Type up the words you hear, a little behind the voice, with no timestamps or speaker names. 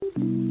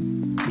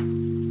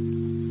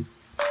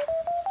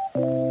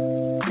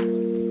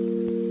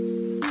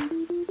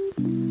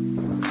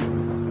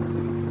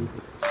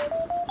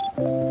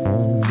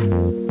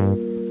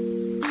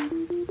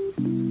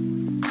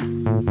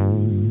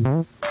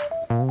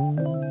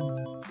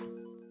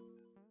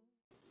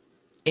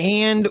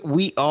And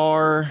we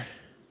are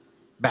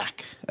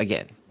back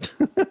again.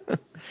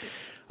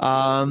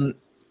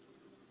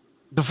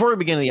 Before we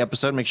begin the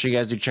episode, make sure you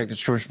guys do check the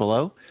description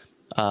below.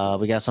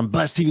 We got some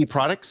Buzz TV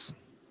products.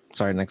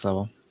 Sorry, next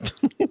level.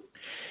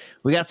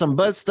 We got some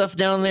Buzz stuff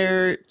down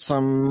there,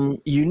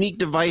 some unique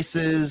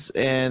devices,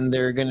 and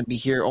they're going to be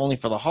here only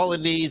for the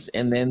holidays,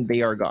 and then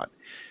they are gone.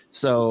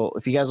 So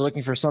if you guys are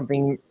looking for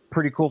something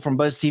pretty cool from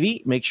Buzz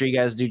TV, make sure you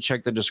guys do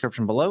check the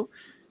description below.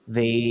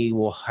 They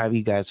will have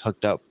you guys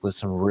hooked up with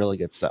some really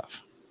good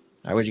stuff.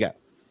 All right, what you got?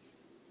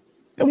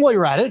 And while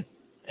you're at it,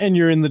 and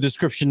you're in the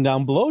description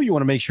down below, you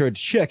want to make sure to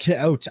check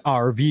out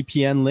our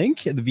VPN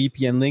link. The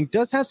VPN link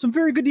does have some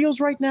very good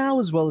deals right now,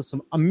 as well as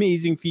some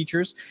amazing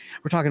features.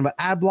 We're talking about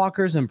ad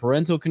blockers and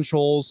parental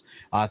controls,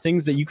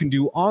 things that you can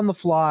do on the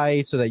fly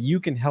so that you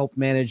can help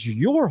manage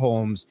your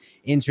home's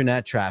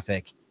internet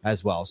traffic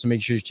as well. So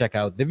make sure you check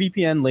out the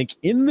VPN link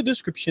in the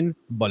description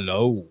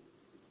below.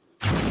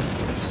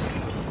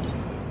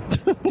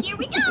 Here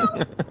we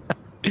go.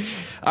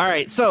 All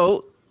right,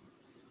 so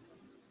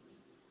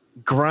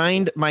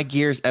Grind My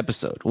Gears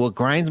episode. Well,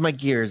 Grinds My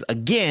Gears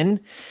again.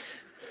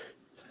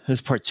 This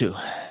is part 2.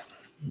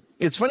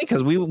 It's funny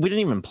because we didn't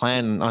even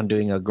plan on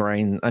doing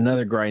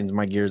another Grinds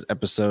My Gears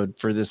episode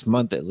for this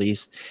month at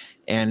least.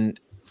 And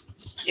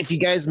if you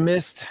guys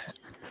missed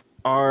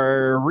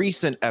our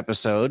recent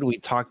episode, we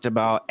talked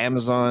about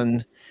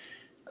Amazon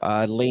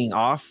laying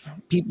off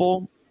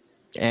people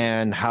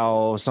and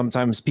how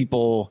sometimes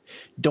people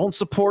don't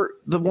support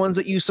the ones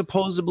that you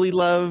supposedly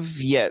love,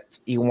 yet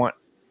you want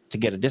to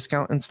get a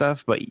discount and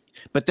stuff.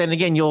 But then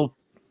again, you'll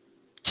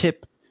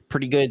tip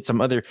pretty good. Some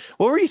other,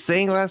 what were you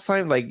saying last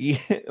time? Like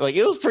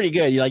it was pretty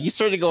good. You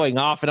started going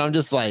off, and I'm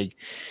just like,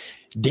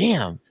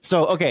 damn.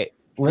 So okay,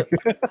 let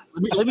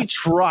me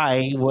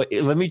try.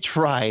 Let me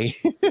try.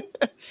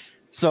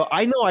 So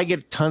I know I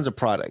get tons of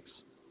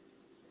products.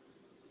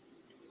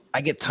 I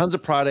get tons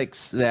of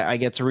products that I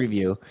get to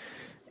review.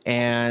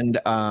 And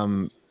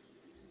I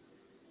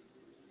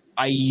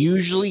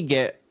usually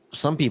get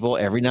some people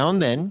every now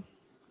and then,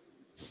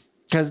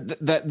 because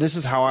this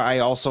is how I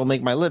also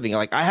make my living.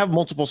 Like, I have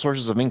multiple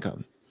sources of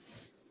income.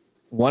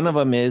 One of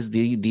them is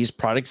these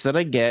products that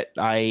I get.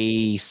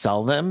 I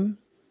sell them.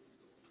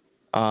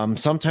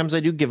 Sometimes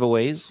I do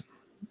giveaways,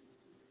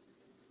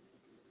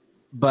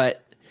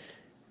 but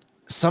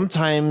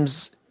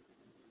sometimes,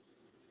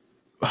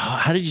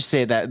 how did you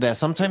say that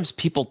sometimes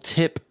people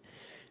tip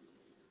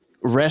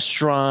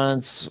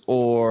restaurants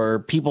or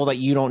people that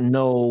you don't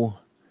know.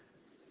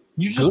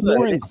 You're just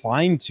more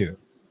inclined to.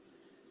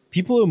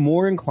 People are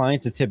more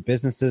inclined to tip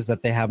businesses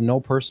that they have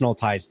no personal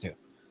ties to.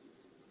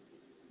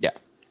 Yeah.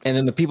 And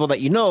then the people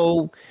that you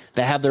know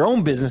that have their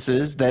own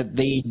businesses that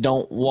they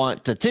don't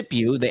want to tip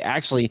you, they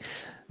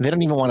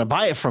don't even want to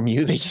buy it from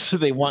you.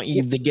 They want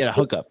you to get a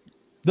hookup.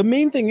 The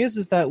main thing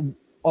is that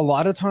a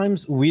lot of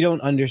times we don't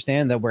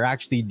understand that we're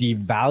actually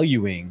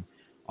devaluing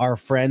our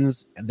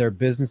friends, their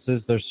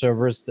businesses, their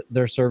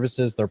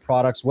services, their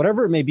products,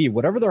 whatever it may be,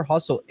 whatever their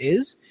hustle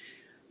is.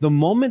 The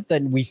moment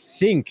that we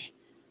think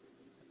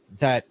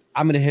that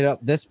I'm going to hit up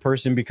this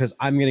person because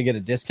I'm going to get a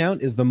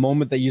discount is the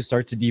moment that you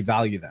start to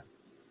devalue them.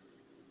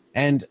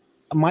 And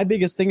my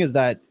biggest thing is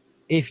that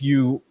if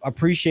you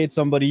appreciate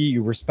somebody,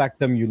 you respect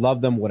them, you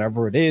love them,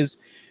 whatever it is,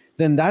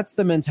 then that's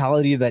the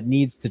mentality that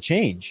needs to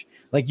change.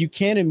 Like, you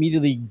can't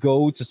immediately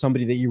go to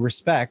somebody that you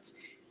respect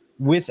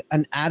with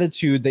an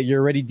attitude that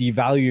you're already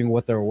devaluing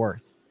what they're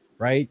worth,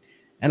 right?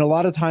 And a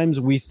lot of times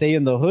we stay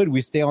in the hood,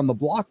 we stay on the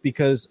block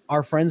because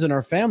our friends and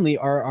our family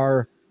are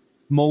our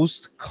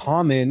most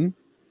common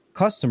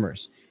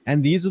customers.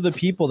 And these are the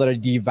people that are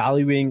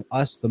devaluing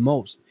us the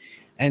most.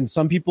 And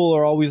some people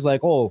are always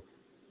like, oh,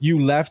 you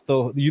left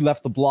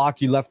the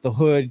block, you left the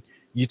hood,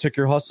 you took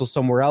your hustle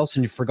somewhere else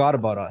and you forgot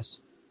about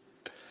us.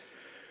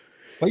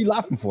 What are you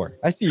laughing for?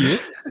 I see you.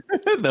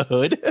 The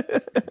hood.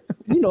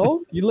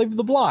 You live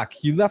the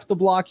block. You left the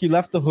block. You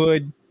left the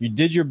hood. You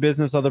did your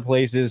business other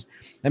places.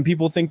 And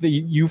people think that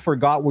you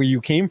forgot where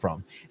you came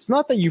from. It's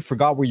not that you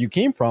forgot where you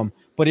came from,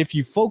 but if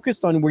you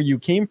focused on where you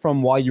came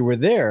from while you were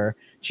there,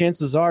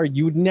 chances are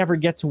you would never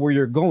get to where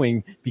you're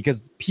going,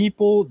 because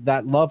people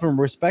that love and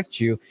respect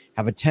you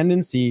have a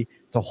tendency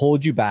to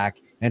hold you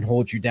back and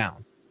hold you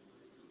down.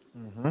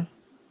 Mm-hmm.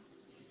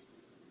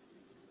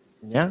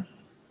 Yeah.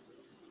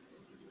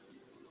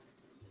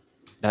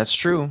 That's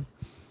true.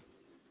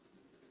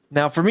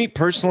 Now, for me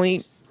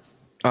personally,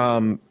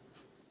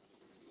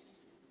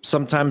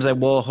 sometimes I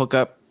will hook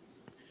up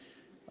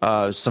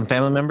some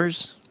family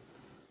members,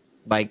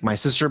 like my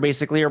sister,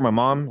 basically, or my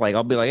mom. Like,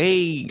 I'll be like,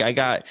 hey, I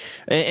got,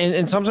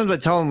 and sometimes I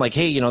tell them, like,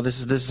 hey,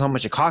 this is how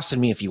much it costed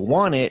me. If you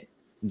want it,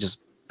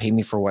 just pay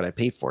me for what I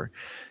paid for.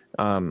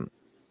 But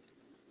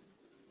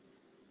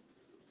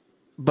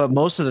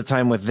most of the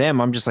time with them,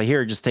 I'm just like,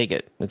 here, just take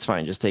it. It's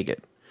fine. Just take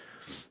it.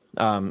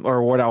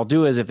 Or what I'll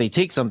do is, if they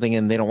take something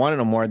and they don't want it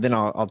no more, then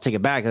I'll take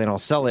it back and then I'll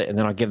sell it and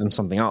then I'll give them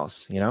something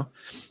else,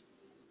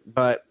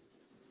 But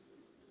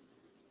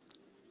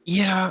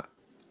yeah,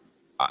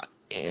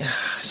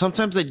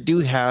 sometimes I do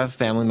have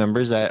family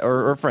members that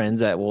or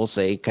friends that will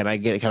say, can I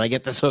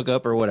get this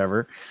hookup or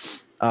whatever.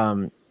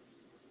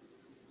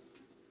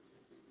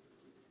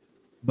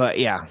 But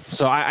yeah,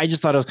 so I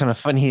just thought it was kind of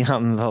funny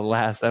on the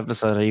last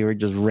episode that you were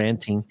just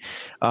ranting.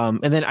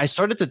 And then I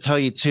started to tell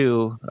you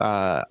too,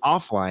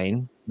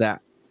 offline,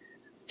 that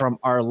from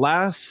our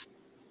last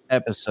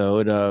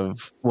episode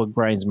of What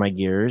Grinds My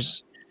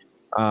Gears,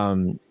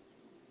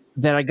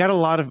 that I got a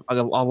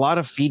lot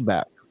of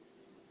feedback.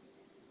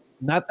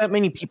 Not that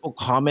many people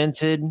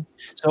commented.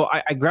 So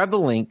I grabbed the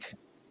link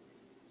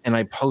and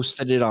I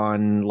posted it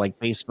on like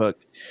Facebook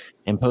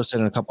and posted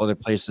in a couple other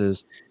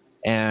places.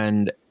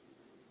 And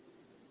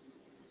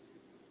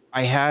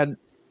I had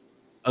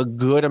a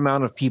good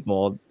amount of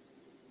people,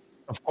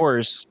 of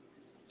course,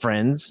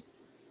 friends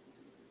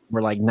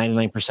were like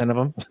 99% of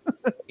them,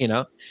 you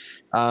know,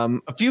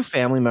 a few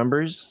family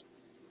members,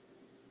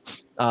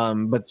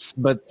 but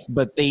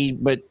they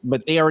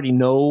already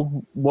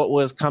know what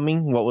was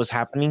coming, what was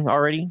happening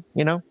already,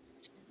 you know.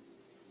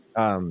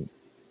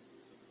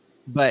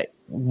 But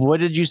what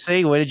did you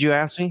say? What did you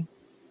ask me?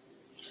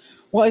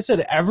 Well, I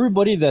said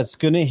everybody that's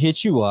gonna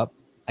hit you up,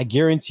 I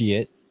guarantee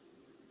it,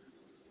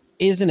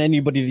 isn't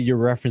anybody that you're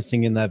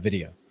referencing in that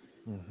video,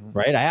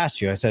 right? I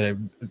asked you. I said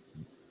it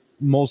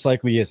most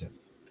likely isn't,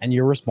 and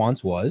your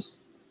response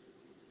was,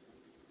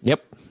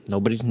 "Yep,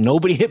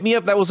 nobody hit me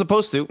up that was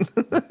supposed to."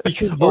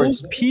 Because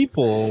those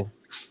people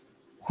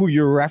who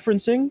you're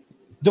referencing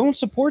don't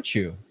support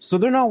you, so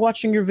they're not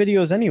watching your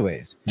videos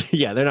anyways.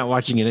 Yeah, they're not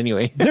watching it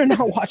anyway. They're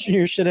not watching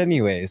your shit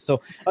anyways.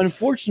 So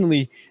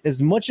unfortunately,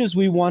 as much as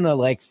we want to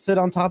like sit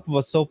on top of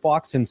a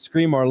soapbox and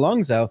scream our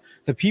lungs out,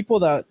 the people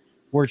that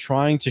we're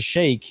trying to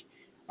shake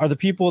are the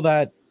people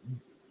that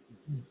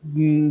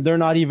they're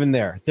not even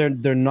there.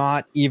 They're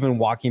not even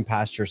walking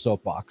past your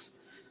soapbox.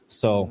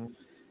 So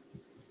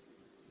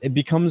it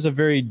becomes a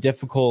very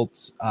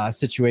difficult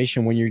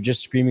situation when you're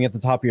just screaming at the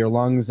top of your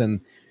lungs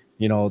and,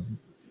 you know,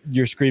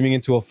 you're screaming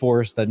into a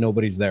forest that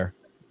nobody's there.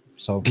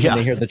 So can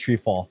they hear the tree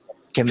fall?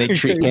 Can they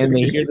hear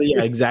the,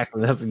 yeah,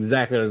 exactly. That's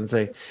exactly what I was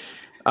gonna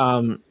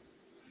say.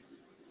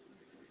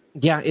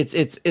 Yeah,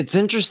 it's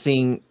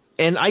interesting.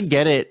 And I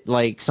get it.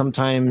 Like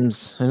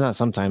sometimes, not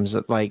sometimes,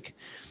 like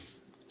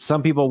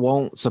some people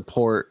won't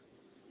support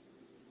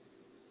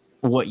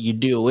what you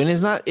do, and it's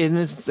not.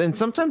 And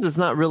sometimes it's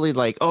not really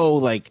like, oh,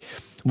 like,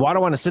 well, I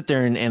don't want to sit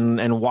there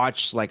and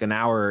watch like an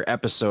hour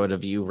episode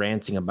of you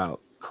ranting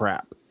about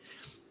crap.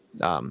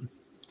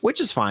 Which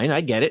is fine.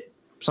 I get it.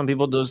 Some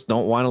people just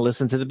don't want to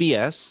listen to the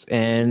BS,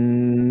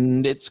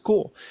 and it's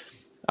cool.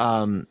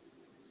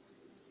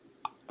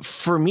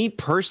 For me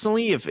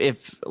personally,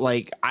 if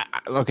like,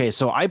 okay,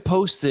 so I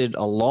posted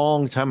a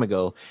long time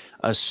ago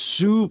a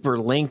super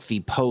lengthy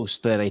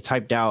post that I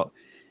typed out,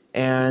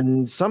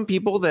 and some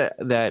people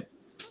that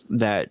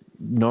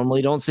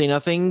normally don't say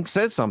nothing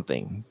said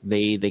something.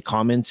 They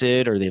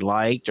commented or they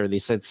liked or they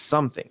said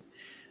something.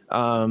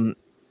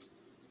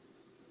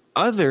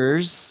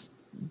 Others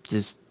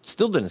just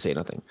still didn't say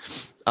nothing.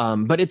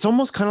 But it's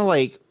almost kind of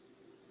like,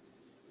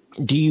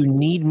 do you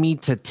need me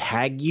to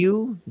tag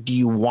you? Do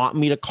you want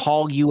me to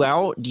call you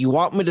out? Do you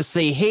want me to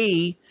say,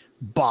 hey,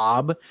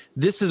 Bob,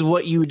 this is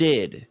what you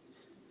did?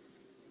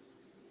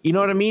 You know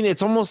what I mean?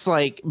 It's almost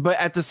like, but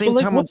at the same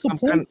time, what's the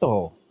point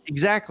though?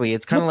 Exactly.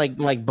 It's kind of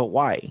like, but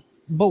why?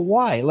 But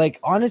why? Like,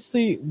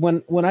 honestly,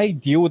 when I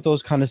deal with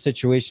those kind of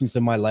situations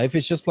in my life,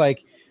 it's just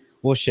like,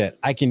 well, shit,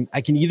 I can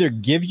either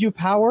give you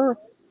power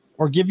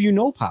or give you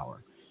no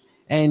power.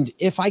 And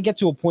if I get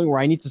to a point where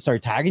I need to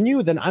start tagging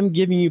you, then I'm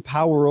giving you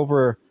power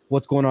over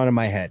what's going on in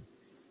my head.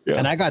 Yeah.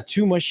 And I got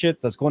too much shit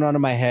that's going on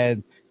in my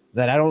head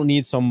that I don't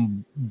need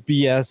some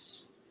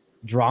BS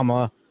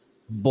drama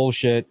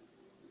bullshit.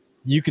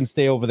 You can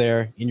stay over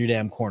there in your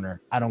damn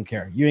corner. I don't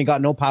care. You ain't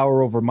got no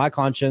power over my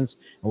conscience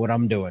and what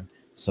I'm doing.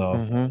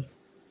 So,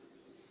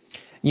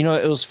 you know,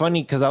 it was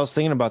funny because I was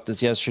thinking about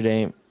this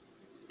yesterday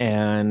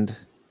and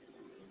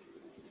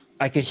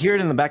I could hear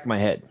it in the back of my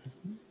head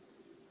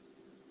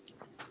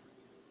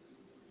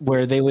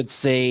where they would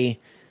say,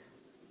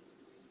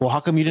 well, how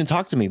come you didn't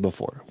talk to me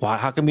before? Why?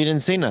 How come you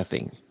didn't say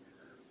nothing?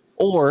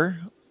 Or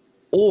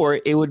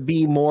it would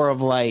be more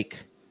of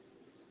like,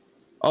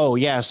 oh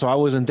yeah, so I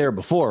wasn't there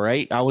before,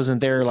 right? I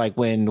wasn't there like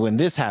when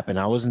this happened.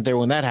 I wasn't there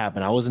when that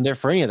happened. I wasn't there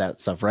for any of that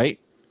stuff, right?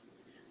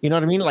 You know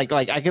what I mean? Like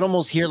I could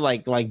almost hear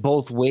like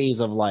both ways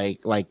of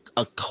like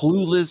a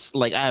clueless,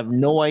 like I have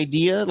no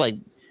idea,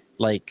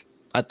 like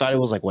I thought it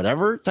was like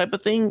whatever type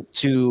of thing,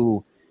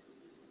 to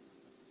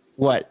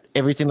what,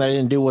 everything that I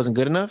didn't do wasn't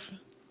good enough.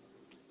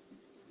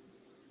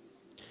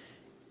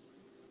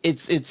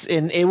 It's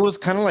and it was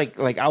kind of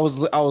like I was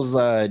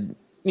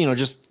you know,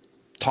 just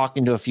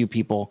talking to a few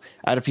people.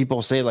 I had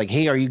people say like,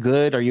 hey, are you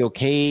good? Are you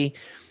okay?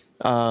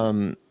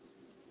 Some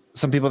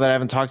people that I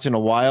haven't talked to in a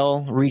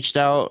while reached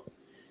out,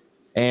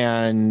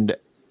 and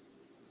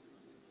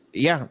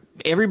yeah,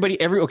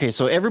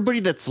 so everybody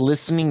that's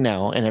listening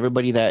now and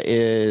everybody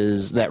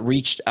that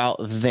reached out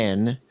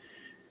then,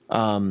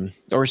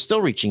 or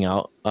still reaching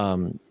out,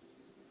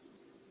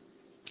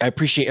 I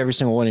appreciate every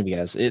single one of you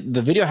guys.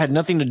 The video had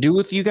nothing to do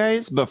with you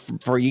guys, but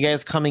for you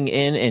guys coming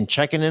in and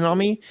checking in on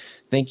me,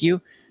 thank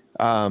you.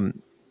 I'm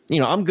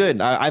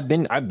good. I've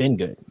been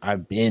good.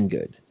 I've been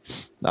good.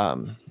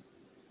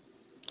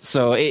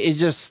 So it's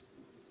just,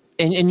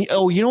 and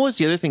oh, you know what's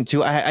the other thing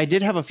too? I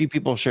did have a few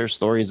people share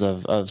stories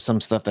of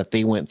some stuff that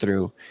they went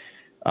through,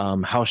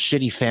 how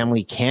shitty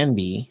family can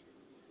be,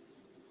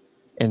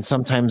 and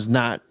sometimes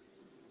not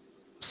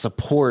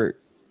support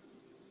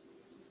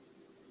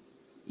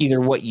either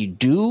what you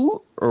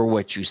do or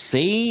what you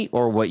say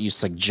or what you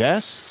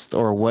suggest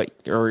or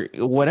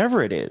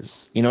whatever it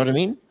is. You know what I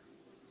mean?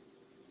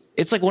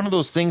 It's like one of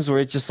those things where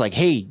it's just like,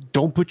 hey,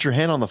 don't put your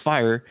hand on the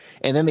fire.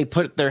 And then they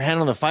put their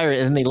hand on the fire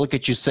and then they look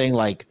at you saying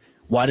like,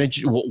 why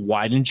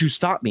didn't you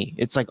stop me?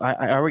 It's like,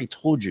 I already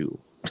told you.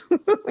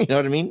 You know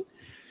what I mean?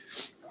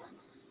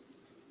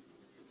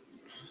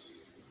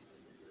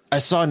 I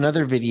saw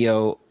another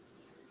video.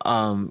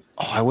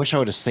 I wish I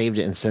would have saved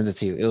it and sent it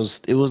to you.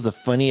 It was the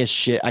funniest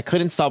shit. I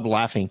couldn't stop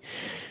laughing.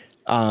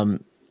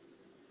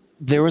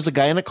 There was a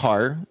guy in a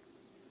car,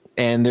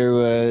 and there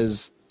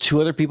was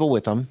two other people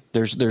with him.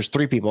 There's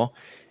three people,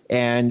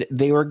 and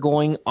they were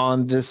going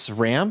on this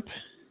ramp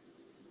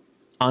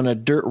on a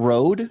dirt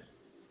road.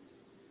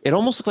 It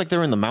almost looked like they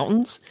were in the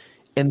mountains,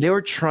 and they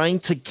were trying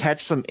to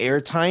catch some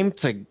airtime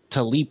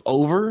to leap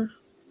over,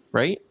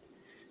 right?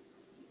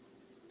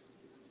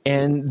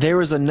 And there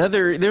was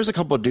a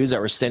couple of dudes that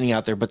were standing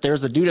out there, but there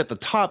was a dude at the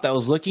top that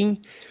was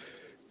looking,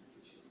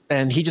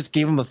 and he just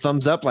gave him a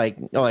thumbs up, like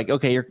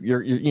okay,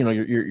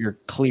 you're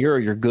clear or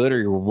you're good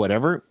or you're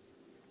whatever.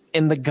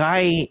 And the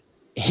guy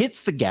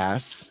hits the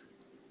gas,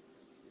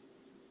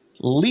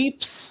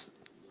 leaps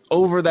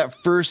over that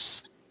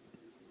first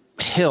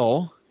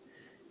hill,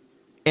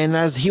 and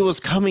as he was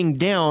coming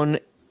down,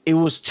 it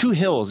was two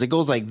hills. It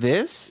goes like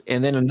this,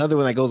 and then another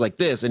one that goes like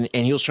this, and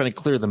he was trying to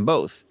clear them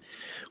both.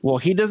 Well,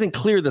 he doesn't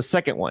clear the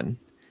second one.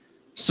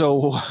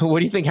 So what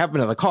do you think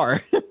happened to the car?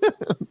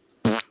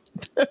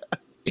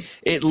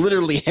 It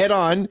literally head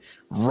on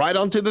right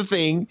onto the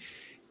thing.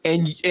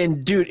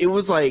 And dude, it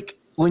was like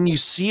when you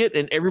see it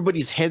and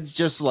everybody's heads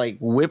just like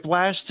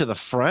whiplash to the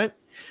front,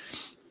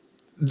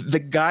 the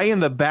guy in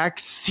the back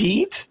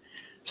seat,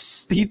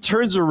 he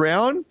turns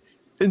around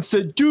and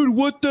said, dude,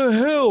 what the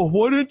hell?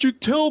 Why didn't you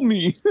tell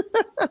me?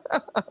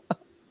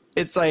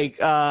 It's like,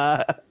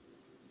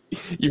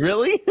 you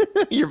really?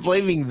 You're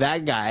blaming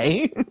that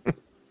guy?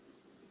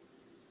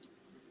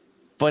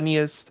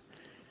 Funniest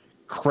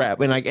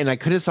crap. And I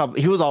couldn't stop.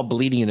 He was all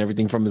bleeding and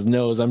everything from his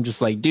nose. I'm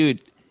just like,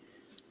 dude,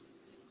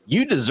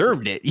 you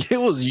deserved it.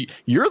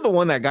 You're the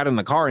one that got in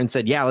the car and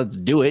said, yeah, let's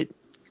do it.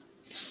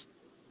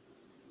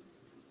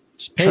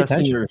 Just pay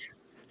attention.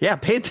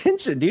 Pay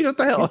attention, dude. What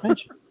the hell?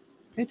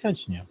 Pay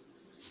attention, yeah.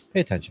 Pay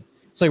attention.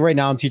 It's like right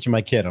now I'm teaching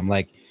my kid. I'm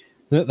like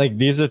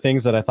these are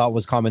things that I thought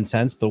was common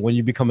sense, but when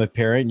you become a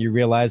parent, you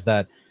realize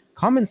that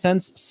common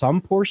sense, some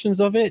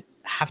portions of it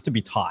have to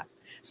be taught,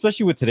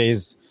 especially with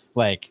today's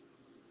like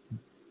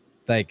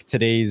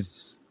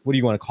today's, what do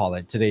you want to call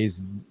it?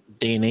 Today's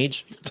day and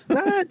age.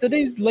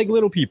 Today's like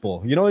little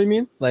people, you know what I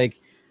mean? Like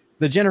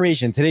the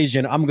generation, today's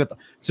generation. I'm gonna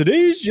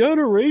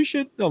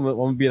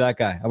be that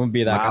guy. Wow.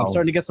 Guy. I'm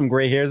starting to get some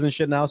gray hairs and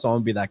shit now, so I'm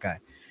gonna be that guy.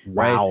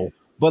 Wow. Right?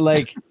 But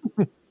like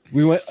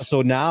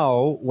so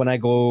now when I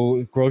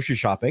go grocery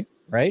shopping,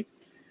 right?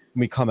 When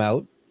we come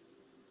out,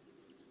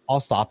 I'll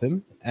stop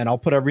him and I'll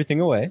put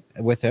everything away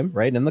with him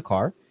right in the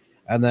car.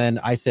 And then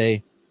I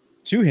say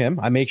to him,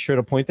 I make sure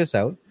to point this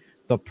out.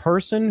 The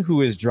person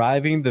who is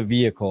driving the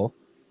vehicle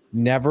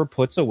never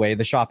puts away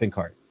the shopping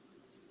cart.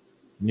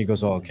 And he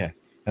goes, oh, okay.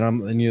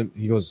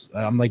 He goes,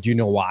 I'm like, do you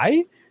know why?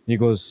 And he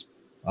goes,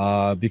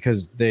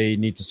 because they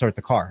need to start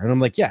the car. And I'm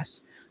like,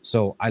 yes.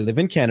 So I live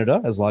in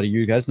Canada, as a lot of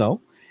you guys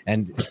know.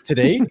 And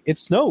today it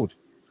snowed.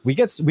 We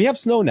have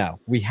snow now.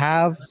 We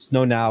have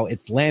snow now.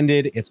 It's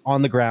landed. It's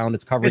on the ground.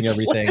 It's covering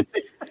everything.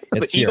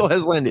 The eagle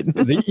has landed.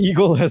 The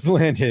eagle has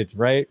landed,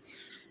 right?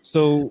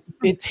 So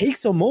it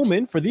takes a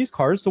moment for these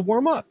cars to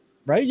warm up,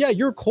 right? Yeah,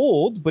 you're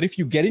cold, but if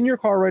you get in your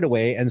car right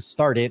away and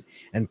start it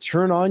and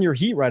turn on your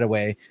heat right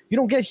away, you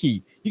don't get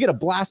heat. You get a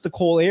blast of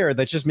cold air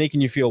that's just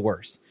making you feel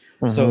worse.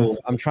 Mm-hmm. So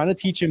I'm trying to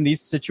teach him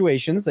these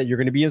situations, that you're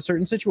going to be in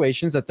certain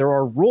situations, that there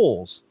are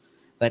roles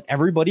that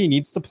everybody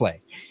needs to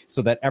play so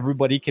that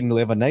everybody can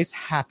live a nice,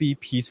 happy,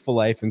 peaceful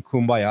life and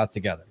kumbaya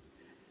together.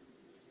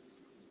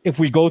 If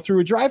we go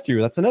through a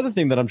drive-through, that's another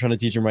thing that I'm trying to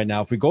teach him right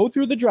now. If we go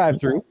through the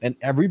drive-through and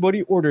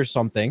everybody orders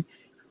something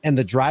and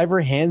the driver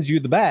hands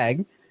you the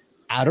bag,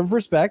 out of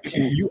respect,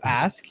 you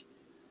ask,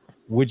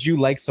 would you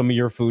like some of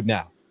your food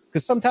now?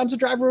 Because sometimes the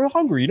driver is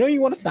hungry. You know, you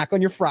want to snack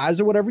on your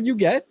fries or whatever you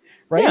get,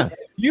 right? Yeah.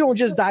 You don't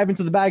just dive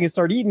into the bag and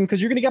start eating because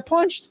you're going to get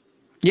punched.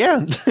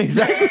 Yeah,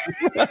 exactly.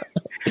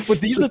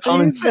 But these are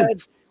things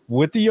that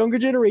with the younger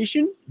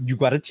generation, you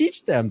got to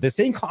teach them. This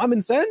ain't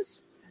common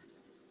sense.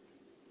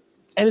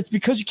 And it's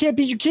because you can't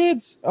beat your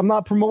kids. I'm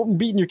not promoting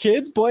beating your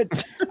kids,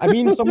 but I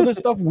mean, some of the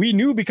stuff we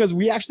knew because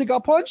we actually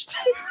got punched.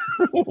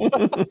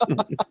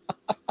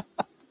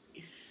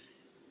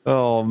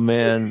 Oh,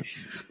 man.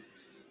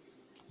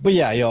 But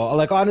yeah,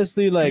 like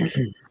honestly, like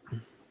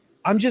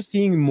I'm just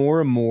seeing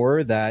more and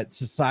more that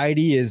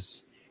society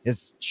is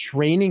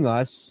training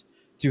us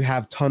to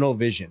have tunnel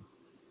vision,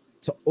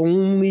 to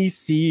only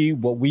see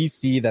what we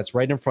see that's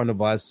right in front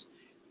of us,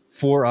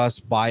 for us,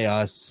 by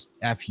us,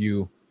 F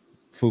you,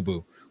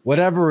 FUBU,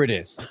 whatever it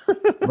is,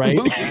 right?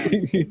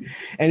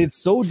 And it's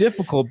so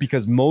difficult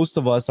because most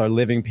of us are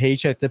living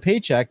paycheck to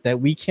paycheck that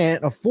we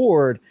can't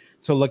afford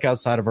to look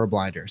outside of our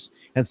blinders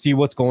and see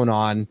what's going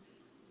on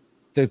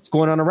that's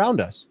going on around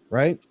us,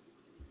 right?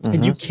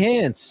 And you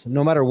can't,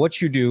 no matter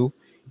what you do.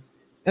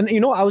 And you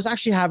know, I was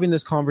actually having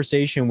this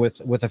conversation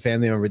with a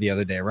family member the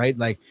other day, right?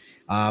 Like,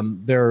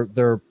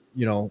 they're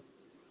you know,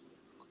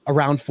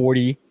 around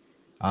 40.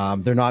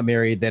 They're not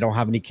married. They don't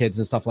have any kids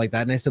and stuff like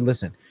that. And I said,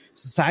 listen,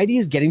 society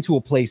is getting to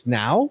a place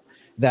now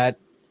that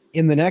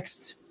in the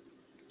next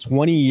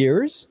 20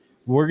 years,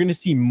 we're going to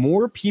see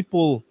more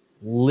people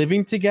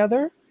living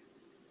together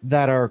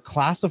that are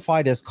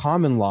classified as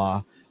common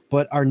law,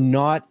 but are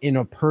not in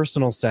a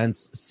personal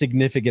sense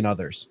significant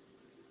others.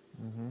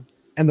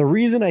 And the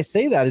reason I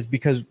say that is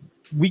because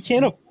we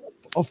can't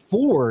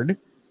afford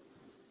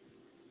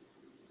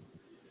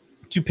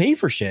to pay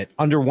for shit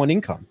under one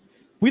income.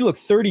 We look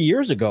 30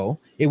 years ago,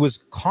 it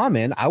was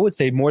common, I would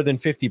say more than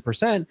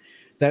 50%,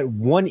 that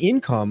one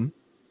income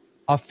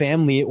a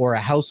family or a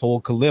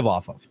household could live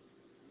off of,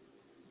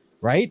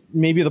 right?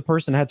 Maybe the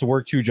person had to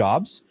work 2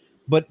 jobs,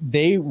 but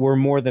they were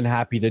more than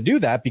happy to do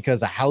that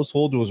because a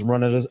household was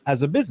run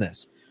as a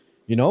business.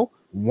 You know,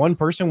 one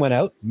person went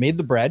out, made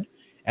the bread,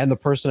 and the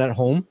person at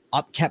home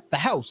upkept the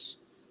house,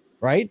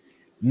 right?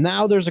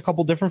 Now there's a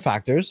couple different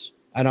factors,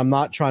 and I'm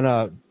not trying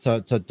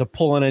to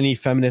pull on any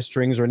feminist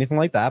strings or anything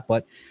like that,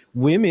 but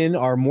women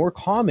are more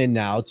common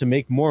now to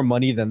make more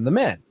money than the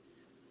men.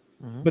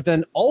 But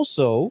then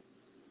also,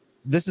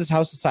 this is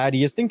how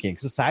society is thinking.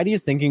 Society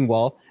is thinking,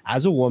 well,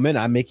 as a woman,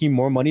 I'm making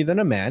more money than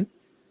a man,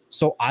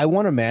 so I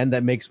want a man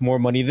that makes more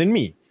money than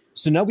me.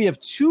 So now we have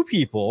 2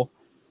 people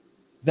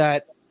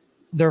that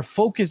their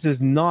focus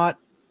is not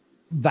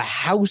the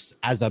house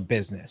as a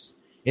business.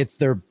 It's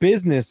their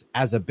business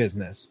as a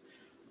business.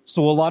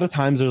 So a lot of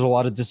times there's a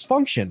lot of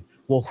dysfunction.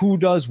 Well, who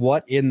does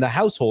what in the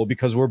household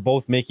because we're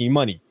both making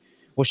money?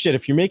 Well, shit,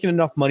 if you're making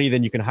enough money,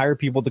 then you can hire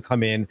people to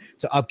come in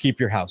to upkeep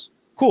your house.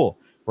 Cool,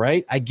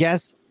 right? I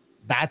guess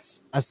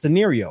that's a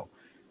scenario.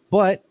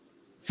 But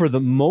for the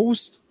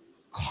most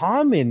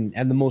common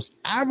and the most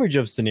average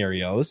of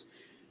scenarios,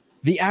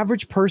 the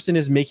average person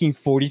is making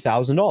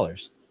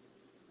 $40,000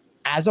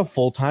 as a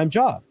full-time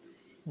job.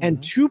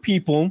 And 2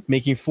 people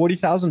making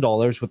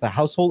 $40,000 with a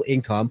household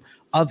income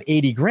of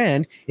 80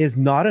 grand is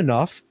not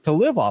enough to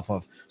live off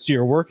of. So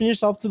you're working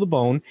yourself to the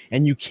bone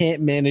and you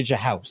can't manage a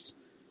house.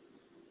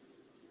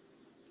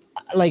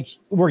 Like,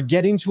 we're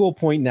getting to a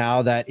point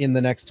now that in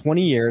the next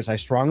 20 years, I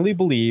strongly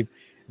believe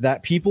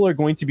that people are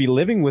going to be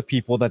living with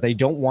people that they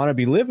don't want to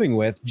be living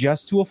with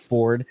just to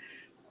afford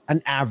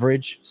an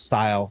average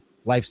style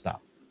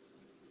lifestyle.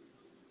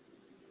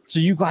 So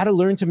you got to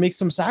learn to make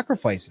some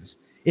sacrifices.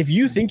 If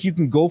you think you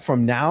can go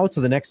from now to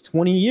the next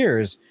 20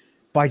 years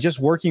by just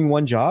working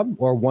one job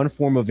or one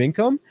form of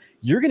income,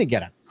 you're going to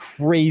get a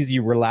crazy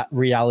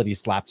reality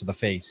slap to the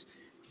face.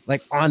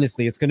 Like,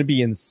 honestly, it's going to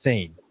be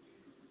insane.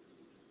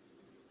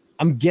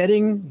 I'm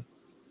getting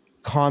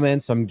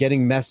comments, I'm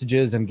getting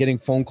messages, I'm getting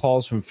phone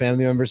calls from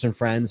family members and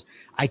friends.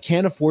 I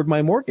can't afford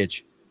my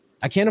mortgage.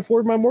 I can't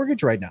afford my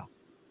mortgage right now.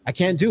 I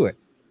can't do it.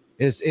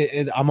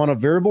 I'm on a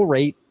variable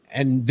rate,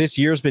 and this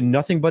year's been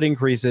nothing but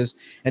increases,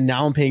 and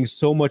now I'm paying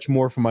so much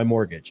more for my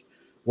mortgage.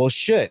 Well,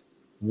 shit,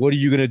 what are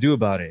you going to do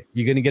about it?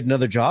 You going to get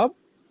another job?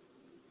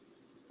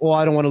 Well,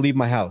 I don't want to leave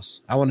my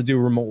house. I want to do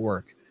remote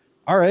work.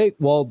 All right,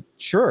 well,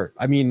 sure.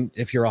 I mean,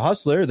 if you're a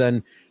hustler,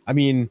 then, I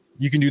mean,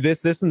 you can do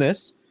this, this, and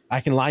this. I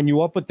can line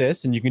you up with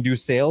this, and you can do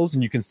sales,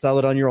 and you can sell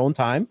it on your own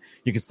time.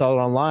 You can sell it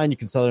online. You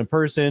can sell it in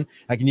person.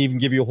 I can even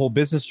give you a whole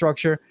business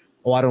structure.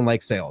 Oh, I don't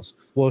like sales.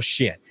 Well,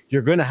 shit,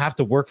 you're going to have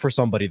to work for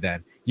somebody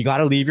then. You got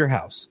to leave your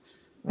house.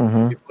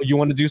 You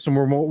want to do some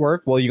remote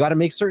work? Well, you got to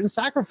make certain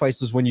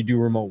sacrifices when you do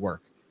remote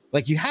work.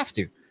 Like, you have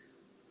to,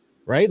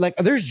 right? Like,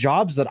 there's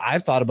jobs that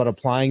I've thought about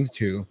applying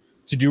to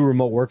do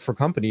remote work for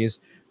companies,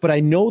 but I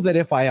know that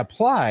if I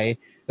apply,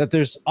 that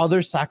there's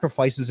other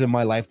sacrifices in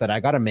my life that I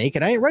got to make,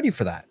 and I ain't ready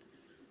for that.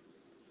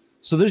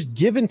 So there's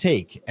give and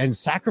take, and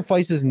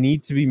sacrifices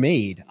need to be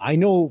made. I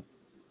know,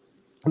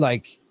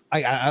 like,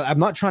 I'm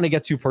not trying to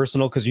get too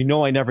personal, because you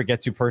know I never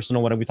get too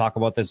personal when we talk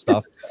about this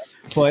stuff.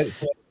 But,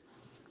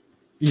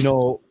 you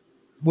know,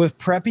 with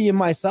Preppy and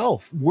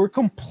myself, we're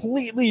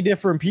completely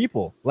different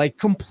people. Like,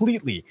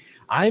 completely.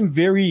 I'm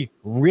very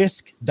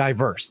risk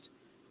diverse,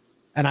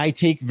 and I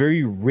take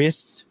very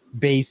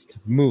risk-based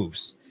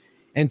moves.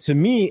 And to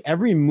me,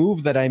 every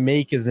move that I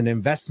make is an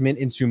investment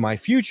into my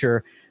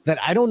future that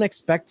I don't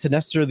expect to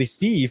necessarily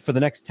see for the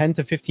next 10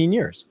 to 15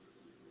 years.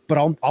 But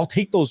I'll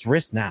take those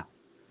risks now.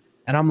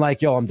 And I'm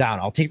like, yo, I'm down.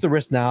 I'll take the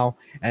risk now.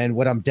 And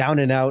when I'm down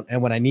and out,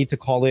 and when I need to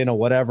call in or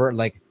whatever,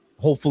 like,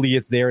 hopefully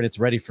it's there and it's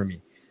ready for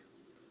me.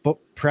 But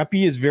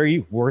Preppy is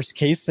very worst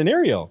case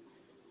scenario.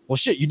 Well,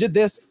 shit, you did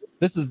this.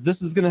 this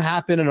is going to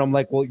happen. And I'm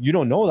like, well, you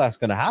don't know that's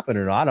going to happen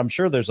or not. I'm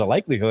sure there's a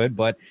likelihood,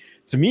 but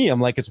to me, I'm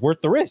like, it's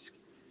worth the risk.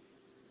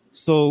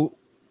 So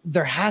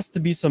there has to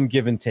be some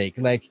give and take.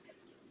 Like,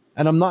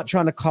 and I'm not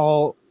trying to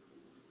call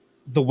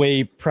the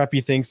way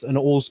Preppy thinks an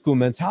old school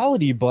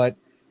mentality, but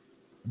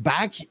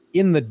back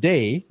in the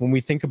day, when we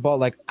think about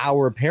like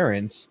our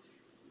parents,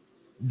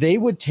 they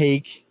would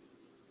take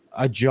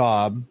a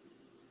job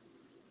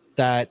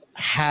that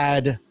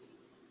had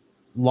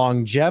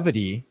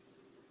longevity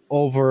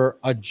over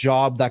a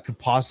job that could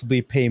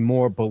possibly pay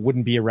more but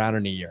wouldn't be around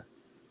in a year.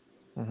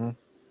 Mm-hmm.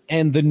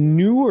 And the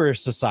newer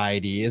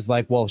society is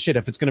like, well, shit,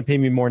 if it's going to pay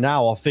me more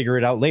now, I'll figure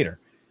it out later.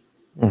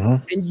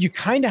 Mm-hmm. And you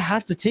kind of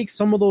have to take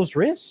some of those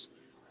risks,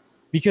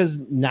 because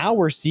now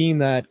we're seeing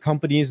that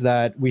companies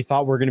that we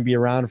thought were going to be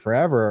around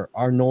forever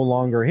are no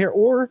longer here,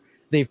 or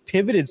they've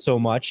pivoted so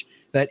much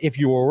that if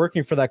you were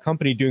working for that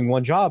company doing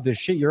one job, there's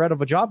shit, you're out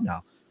of a job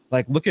now.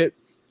 Like,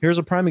 here's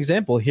a prime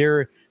example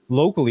here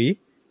locally,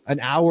 an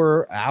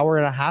hour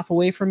and a half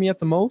away from me at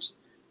the most.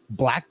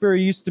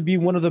 BlackBerry used to be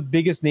one of the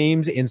biggest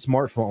names in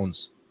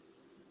smartphones.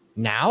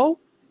 Now,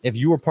 if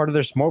you were part of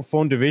their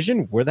smartphone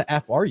division, where the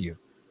F are you?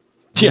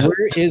 Yeah.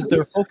 Where is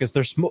their focus?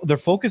 Their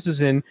focus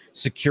is in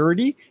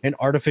security and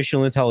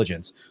artificial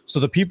intelligence. So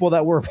the people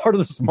that were a part of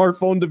the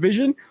smartphone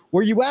division,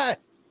 where you at?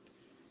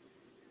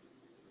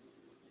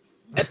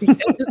 At the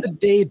end of the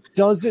day, it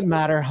doesn't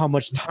matter how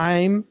much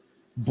time,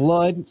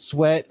 blood,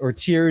 sweat, or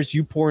tears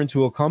you pour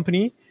into a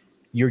company.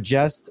 You're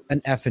just an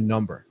effing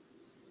number.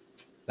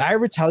 Did I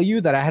ever tell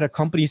you that I had a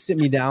company sit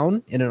me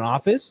down in an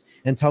office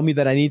and tell me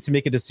that I need to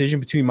make a decision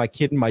between my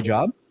kid and my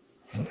job?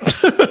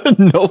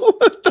 No.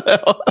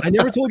 I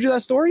never told you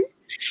that story?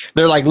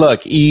 They're like,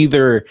 look,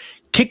 either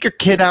kick your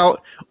kid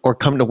out or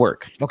come to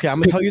work. Okay, I'm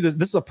going to tell you this.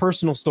 This is a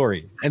personal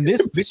story. And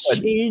this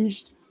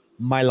changed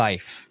my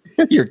life.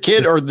 Your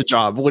kid or the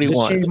job? What do you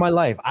want? This changed my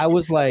life. I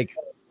was like,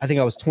 I think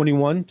I was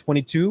 21,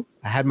 22.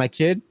 I had my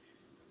kid,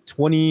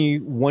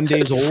 21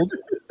 days old.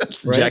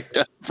 That's right? Jacked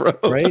up, bro.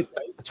 Right?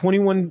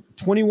 21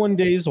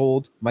 days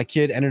old. My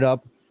kid ended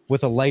up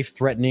with a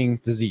life-threatening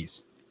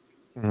disease.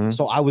 Mm-hmm.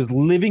 So I was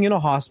living in a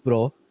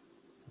hospital,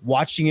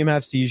 watching him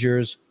have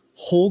seizures,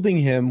 holding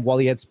him while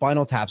he had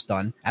spinal taps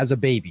done as a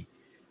baby.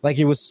 Like,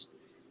 it was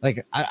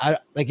like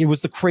it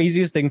was the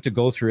craziest thing to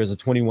go through as a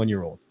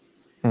 21-year-old.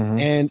 Mm-hmm.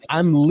 And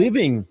I'm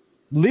living,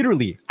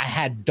 literally, I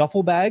had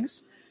duffel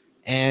bags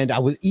and I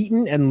was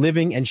eating and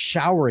living and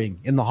showering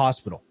in the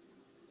hospital.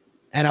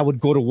 And I would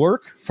go to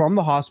work from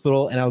the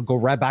hospital and I would go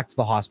right back to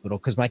the hospital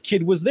because my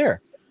kid was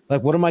there.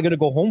 Like, what am I going to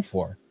go home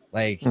for?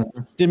 Like,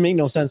 didn't make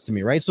no sense to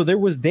me, right? So there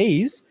was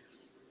days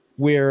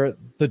where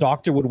the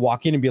doctor would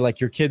walk in and be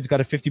like, your kid's got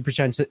a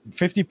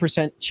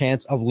 50%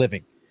 chance of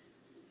living.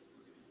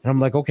 And I'm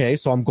like, okay,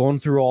 so I'm going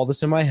through all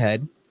this in my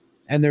head.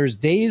 And there's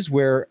days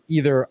where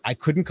either I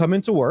couldn't come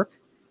into work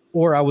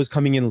or I was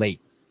coming in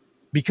late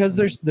because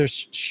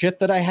there's shit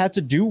that I had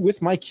to do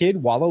with my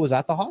kid while I was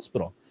at the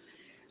hospital.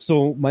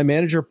 So my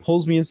manager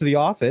pulls me into the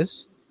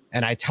office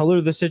and I tell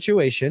her the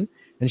situation.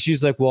 And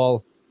she's like,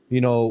 well, you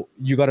know,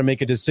 you got to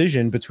make a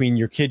decision between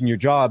your kid and your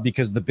job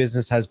because the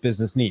business has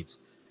business needs.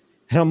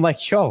 And I'm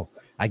like, yo,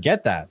 I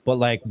get that. But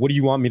like, what do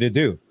you want me to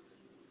do?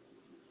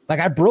 Like,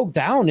 I broke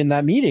down in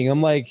that meeting.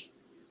 I'm like,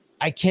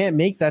 I can't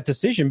make that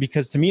decision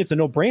because to me, it's a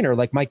no brainer.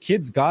 Like, my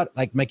kid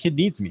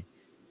needs me.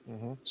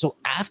 Mm-hmm. So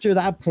after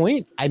that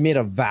point, I made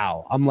a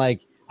vow. I'm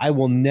like, I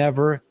will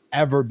never,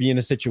 ever be in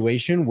a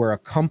situation where a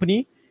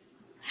company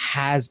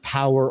has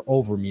power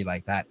over me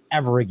like that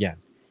ever again.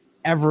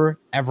 Ever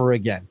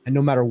again. And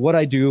no matter what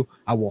I do,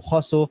 I will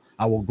hustle,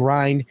 I will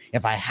grind.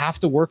 If I have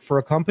to work for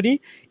a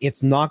company,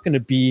 it's not going to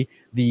be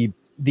the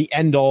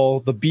end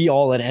all, the be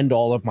all and end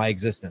all of my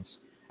existence.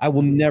 I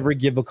will never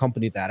give a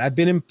company that. I've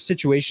been in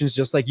situations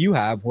just like you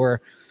have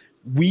where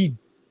we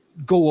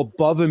go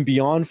above and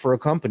beyond for a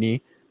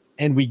company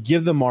and we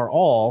give them our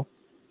all.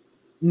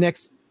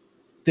 Next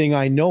thing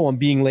I know, I'm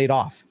being laid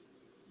off.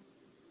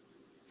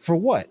 For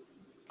what?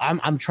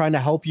 I'm trying to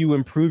help you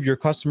improve your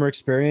customer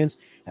experience,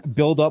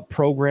 build up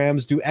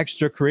programs, do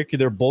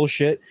extracurricular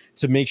bullshit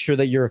to make sure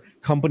that your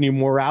company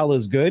morale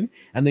is good.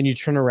 And then you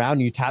turn around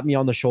and you tap me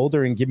on the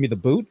shoulder and give me the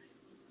boot.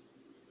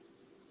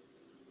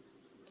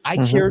 I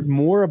cared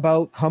more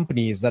about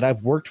companies that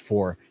I've worked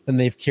for than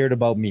they've cared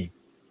about me.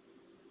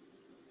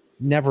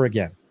 Never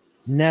again.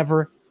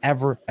 Never,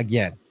 ever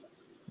again.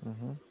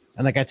 And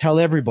like I tell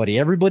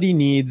everybody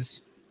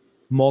needs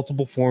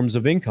multiple forms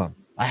of income.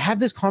 I have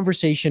this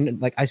conversation,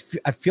 like I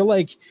feel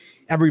like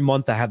every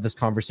month I have this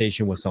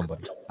conversation with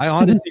somebody. I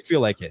honestly feel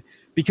like it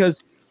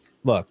because,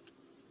 look,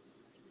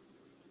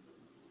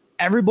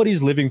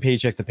 everybody's living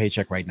paycheck to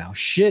paycheck right now.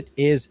 Shit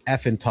is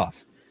effing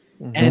tough.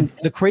 And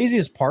the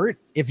craziest part,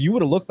 if you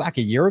would have looked back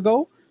a year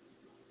ago,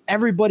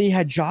 everybody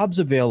had jobs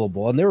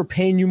available and they were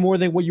paying you more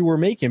than what you were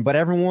making. But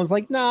everyone was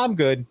like, nah, I'm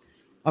good.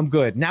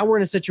 Now we're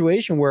in a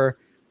situation where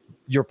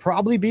you're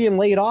probably being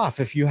laid off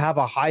if you have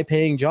a high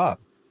paying job.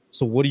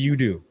 So what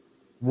do?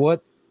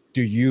 What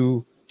do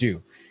you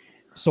do?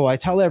 So I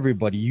tell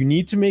everybody, you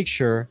need to make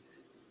sure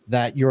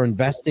that you're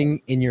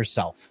investing in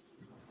yourself.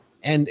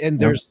 And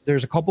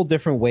there's a couple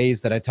different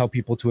ways that I tell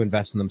people to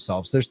invest in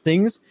themselves. There's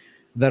things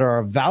that are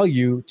of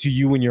value to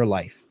you in your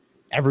life.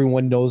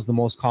 Everyone knows the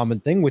most common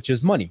thing, which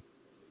is money,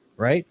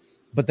 right?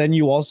 But then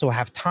you also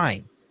have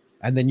time,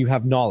 and then you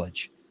have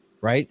knowledge,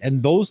 right?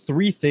 And those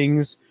three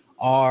things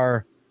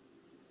are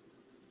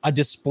a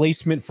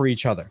displacement for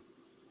each other.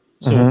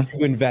 So if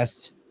you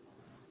invest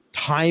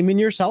time in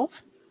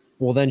yourself,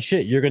 well, then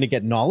shit, you're going to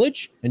get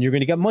knowledge and you're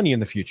going to get money in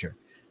the future.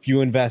 If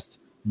you invest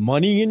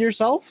money in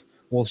yourself,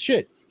 well,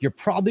 shit, you're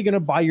probably going to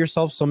buy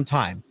yourself some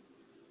time.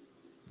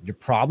 You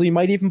probably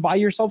might even buy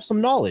yourself some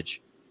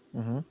knowledge.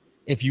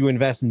 If you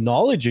invest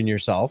knowledge in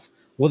yourself,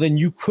 well, then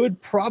you could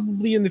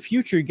probably in the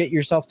future get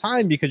yourself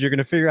time because you're going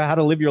to figure out how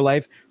to live your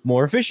life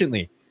more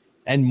efficiently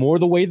and more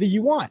the way that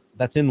you want.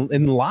 That's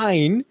in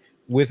line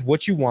with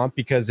what you want,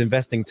 because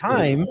investing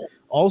time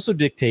also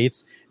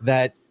dictates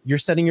that you're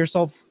setting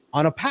yourself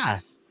on a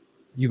path.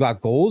 You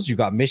got goals, you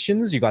got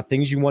missions, you got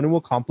things you want to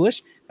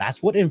accomplish.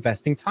 That's what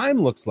investing time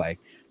looks like.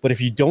 But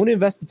if you don't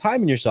invest the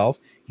time in yourself,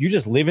 you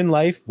just live in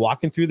life,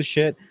 walking through the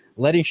shit,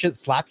 letting shit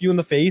slap you in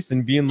the face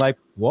and being like,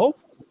 well,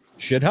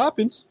 shit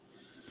happens.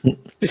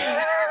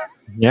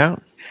 Yeah.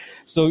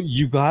 So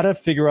you got to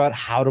figure out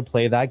how to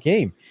play that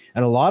game.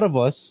 And a lot of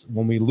us,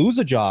 when we lose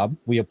a job,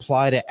 we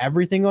apply to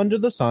everything under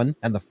the sun.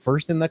 And the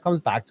first thing that comes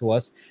back to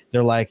us,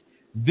 they're like,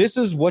 this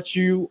is what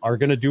you are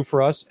going to do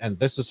for us. And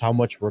this is how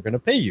much we're going to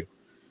pay you.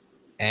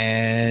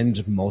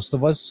 And most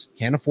of us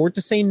can't afford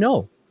to say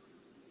no.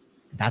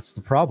 That's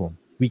the problem.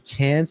 We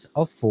can't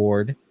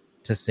afford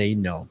to say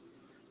no.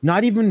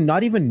 Not even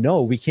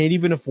no. We can't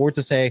even afford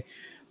to say,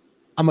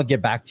 I'm going to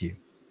get back to you.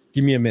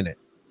 Give me a minute.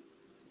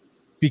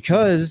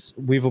 Because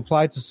we've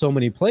applied to so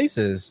many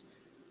places,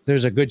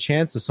 there's a good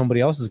chance that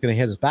somebody else is going to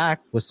hit us back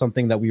with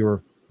something that we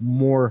were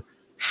more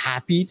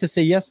happy to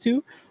say yes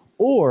to,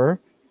 or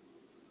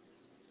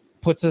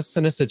puts us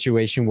in a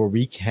situation where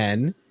we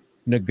can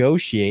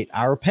negotiate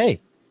our pay.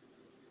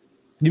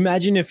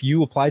 Imagine if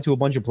you applied to a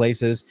bunch of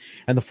places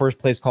and the first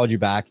place called you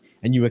back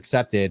and you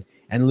accepted,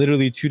 and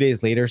literally 2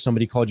 days later,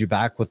 somebody called you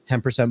back with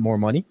 10% more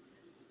money.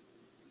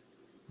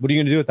 What are you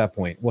going to do at that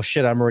point? Well,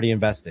 shit, I'm already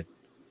invested.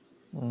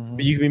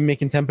 But you could be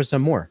making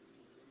 10% more.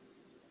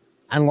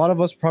 And a lot of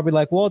us probably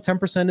like, well,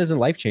 10% isn't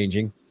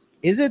life-changing.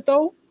 Is it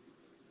though?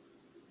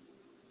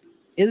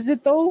 Is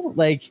it though?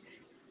 Like,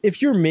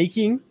 if you're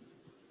making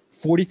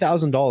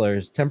 $40,000,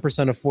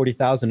 10% of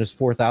 40,000 is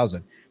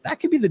 4,000. That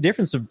could be the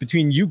difference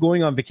between you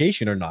going on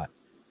vacation or not.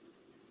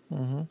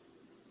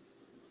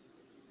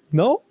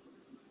 No?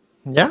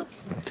 Yeah.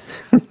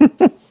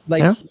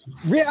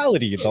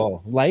 Reality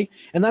though.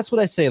 And that's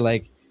what I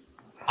say.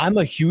 I'm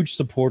a huge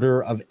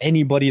supporter of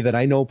anybody that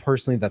I know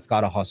personally that's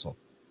got a hustle,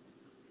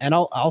 and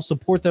I'll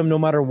support them no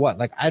matter what.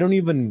 I don't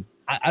even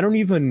I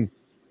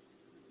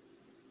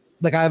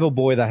have a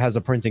boy that has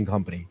a printing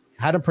company,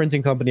 had a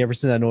printing company ever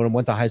since I know him,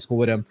 went to high school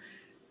with him.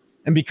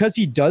 And because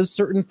he does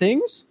certain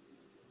things,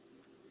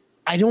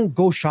 I don't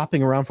go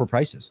shopping around for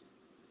prices.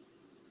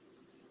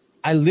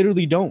 I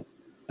literally don't.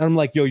 And I'm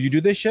like, yo, you do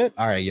this shit?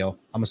 All right, yo,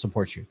 I'm gonna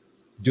support you.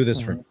 Do this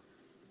for me.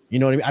 You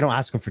know what I mean? I don't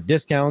ask him for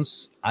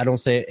discounts. I don't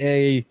say,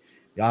 hey,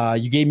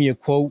 you gave me a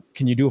quote.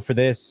 Can you do it for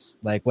this?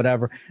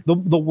 Whatever. The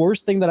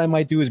worst thing that I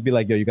might do is be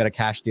like, yo, you got a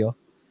cash deal?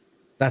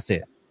 That's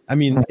it. I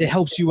mean, it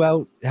helps you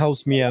out. It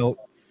helps me out.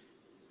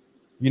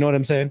 You know what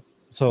I'm saying?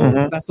 So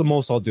that's the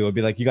most I'll do. I'll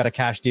be like, you got a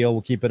cash deal?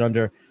 We'll keep it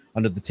under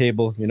the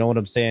table. You know what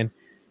I'm saying?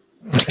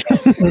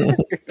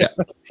 Yeah.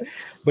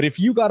 But if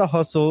you got to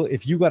hustle,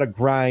 if you got to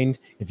grind,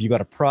 if you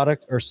got a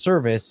product or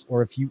service,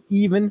 or if you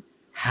even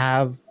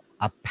have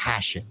a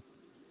passion,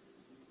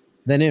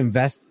 then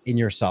invest in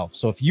yourself.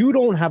 So if you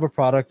don't have a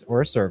product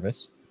or a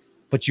service,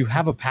 but you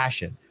have a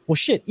passion, well,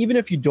 shit, even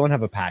if you don't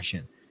have a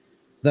passion,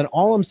 then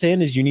all I'm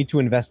saying is you need to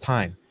invest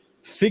time.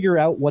 Figure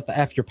out what the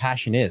F your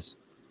passion is,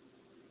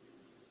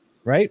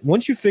 right?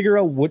 Once you figure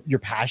out what your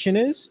passion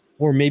is,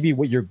 or maybe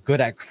what you're good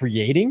at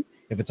creating,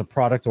 if it's a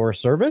product or a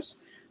service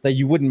that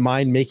you wouldn't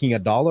mind making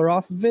 $1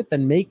 off of it,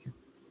 then make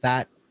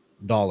that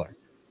dollar,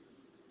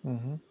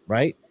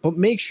 right? But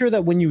make sure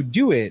that when you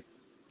do it,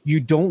 you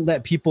don't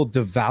let people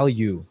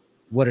devalue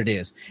what it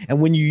is.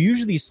 And when you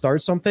usually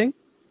start something,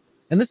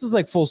 and this is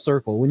like full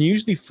circle, when you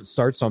usually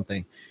start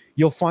something,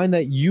 you'll find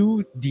that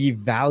you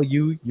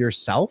devalue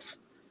yourself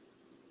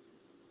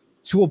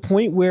to a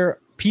point where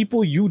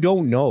people you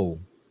don't know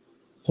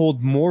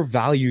hold more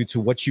value to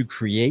what you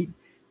create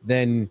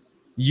than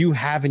you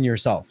have in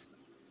yourself.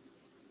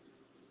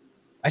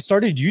 I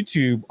started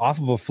YouTube off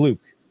of a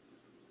fluke.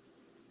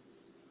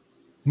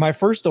 My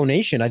first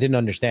donation, I didn't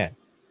understand.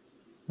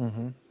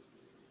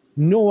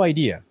 No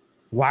idea.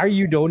 Why are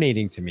you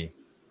donating to me?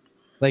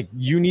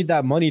 You need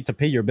that money to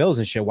pay your bills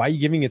and shit. Why are you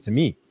giving it to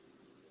me?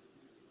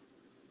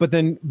 But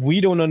then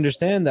we don't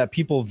understand that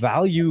people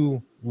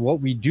value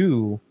what we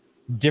do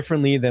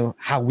differently than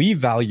how we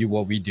value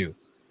what we do.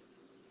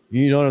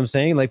 You know what I'm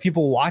saying?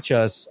 People watch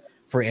us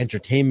for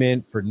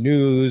entertainment, for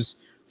news,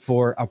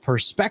 for a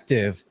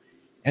perspective,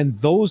 and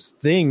those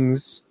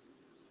things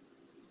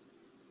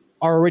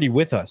are already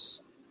with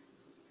us.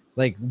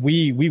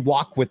 We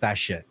walk with that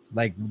shit.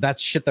 Like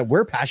that's shit that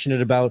we're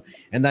passionate about,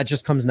 and that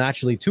just comes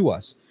naturally to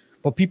us.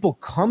 But people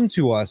come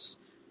to us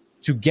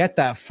to get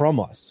that from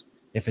us.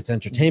 If it's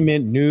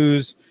entertainment,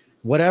 news,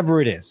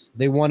 whatever it is,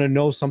 they want to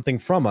know something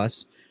from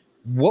us.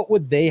 What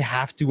would they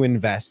have to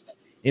invest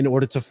in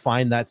order to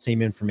find that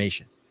same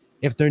information?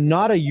 If they're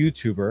not a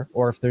YouTuber,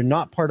 or if they're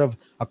not part of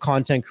a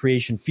content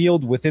creation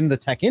field within the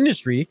tech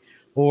industry,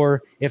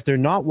 or if they're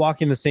not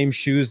walking the same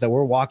shoes that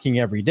we're walking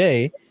every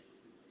day,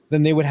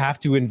 then they would have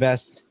to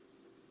invest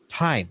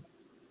time.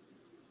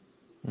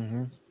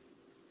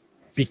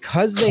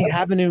 Because they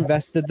haven't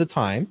invested the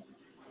time,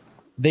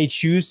 they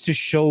choose to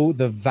show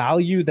the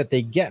value that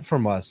they get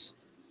from us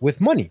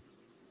with money.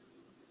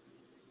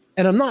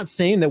 And I'm not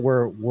saying that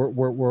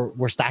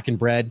we're stacking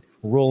bread,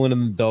 rolling in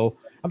the dough.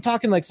 I'm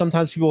talking like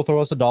sometimes people throw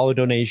us $1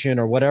 donation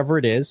or whatever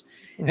it is.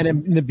 And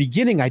in the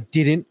beginning, I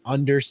didn't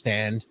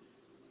understand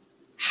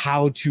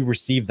how to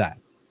receive that.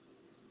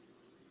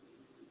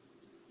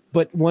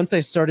 But once I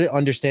started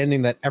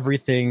understanding that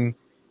everything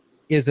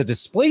is a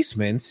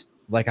displacement,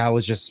 like I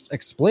was just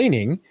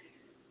explaining,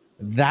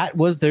 that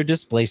was their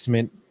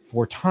displacement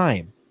for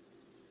time.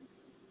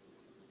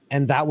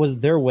 And that was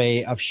their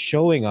way of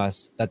showing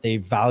us that they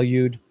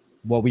valued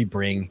what we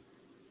bring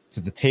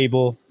to the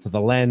table, to the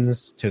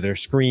lens, to their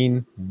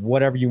screen,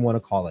 whatever you want to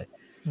call it.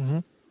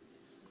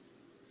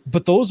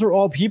 But those are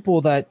all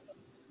people that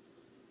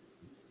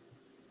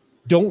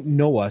don't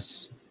know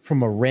us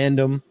from a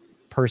random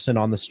person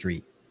on the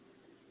street.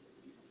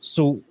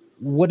 So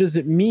what does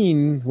it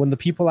mean when the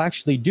people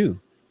actually do?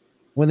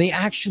 When they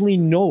actually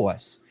know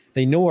us,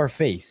 they know our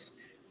face,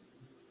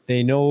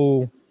 they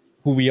know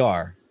who we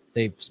are,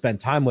 they've spent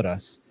time with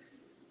us.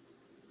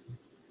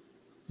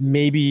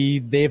 Maybe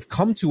they've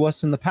come to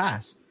us in the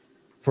past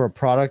for a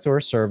product or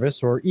a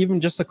service, or even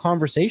just a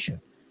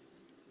conversation.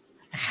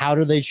 How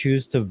do they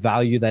choose to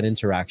value that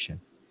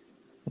interaction?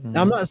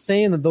 Now, I'm not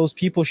saying that those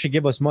people should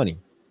give us money.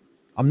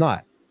 I'm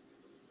not.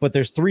 But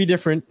there's 3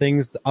 different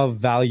things of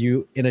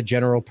value in a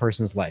general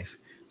person's life.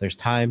 There's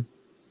time,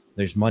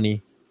 there's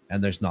money,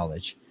 and there's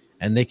knowledge.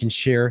 And they can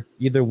share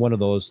either one of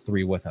those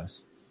 3 with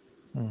us.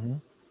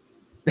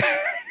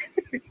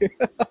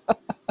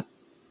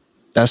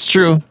 That's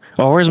true.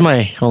 Oh, where's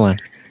my, hold on.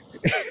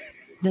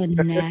 The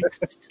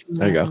next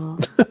There you go. level.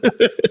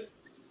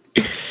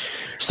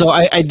 So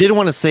I did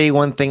want to say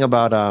one thing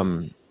about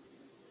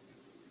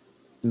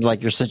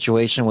like your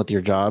situation with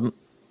your job.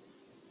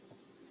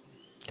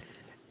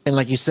 And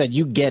like you said,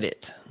 you get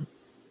it.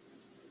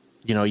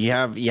 You know, you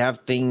have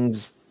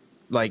things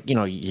like, you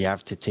know, you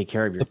have to take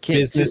care of your The kid.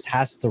 business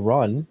has to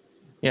run.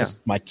 Yeah.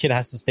 My kid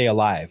has to stay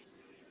alive.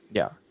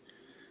 Yeah.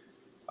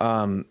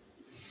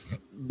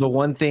 The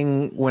one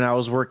thing when I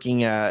was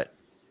working at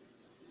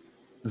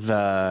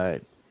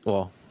the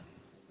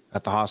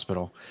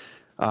hospital,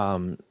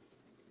 I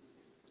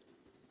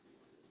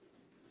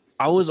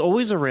was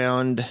always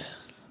around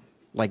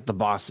like the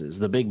bosses,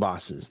 the big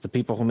bosses, the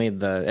people who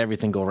made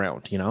everything go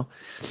round, you know?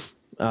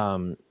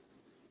 And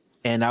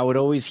I would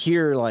always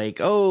hear like,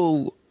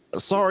 oh,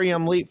 sorry,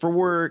 I'm late for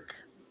work.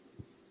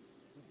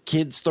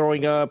 Kids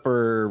throwing up,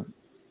 or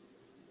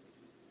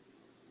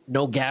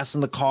no gas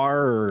in the car,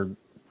 or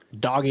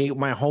dog ate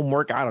my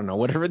homework. I don't know,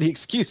 whatever the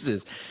excuse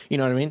is. You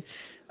know what I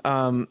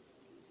mean?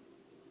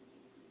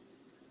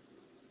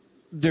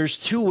 There's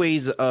 2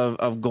 ways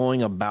of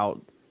going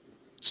about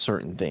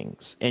certain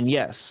things. And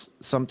yes,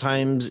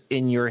 sometimes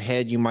in your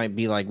head, you might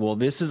be like, well,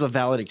 this is a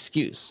valid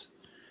excuse.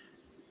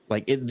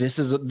 Like this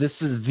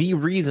is the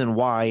reason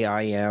why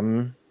I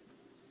am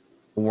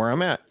where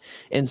I'm at.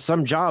 And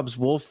some jobs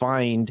will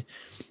find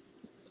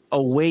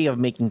a way of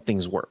making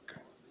things work.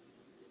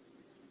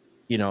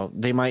 You know,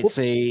 they might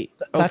say,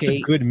 That's okay,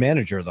 a good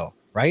manager, though,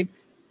 right?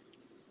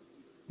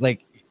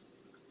 Like,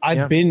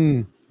 I've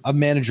been a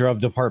manager of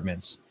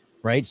departments,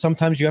 right?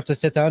 Sometimes you have to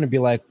sit down and be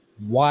like,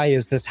 why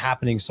is this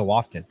happening so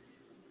often?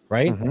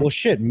 Right? Well,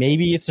 shit,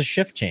 maybe it's a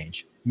shift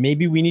change.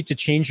 Maybe we need to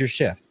change your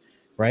shift,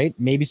 right?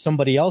 Maybe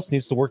somebody else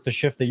needs to work the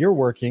shift that you're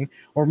working,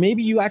 or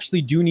maybe you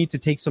actually do need to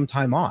take some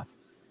time off.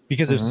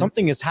 Because if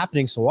something is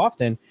happening so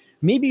often,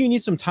 maybe you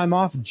need some time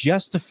off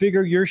just to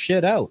figure your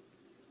shit out.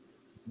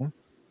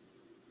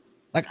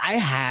 Like, I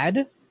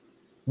had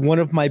one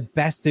of my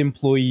best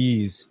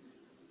employees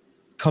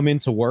come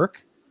into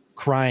work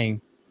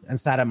crying and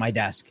sat at my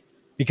desk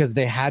because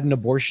they had an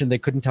abortion they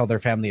couldn't tell their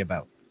family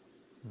about.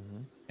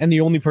 And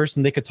the only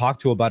person they could talk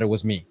to about it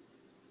was me.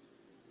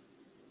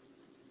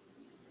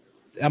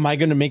 Am I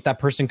going to make that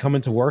person come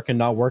into work and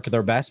not work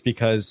their best?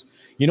 Because,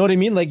 you know what I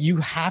mean? Like, you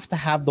have to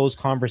have those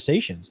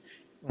conversations.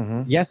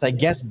 Yes, I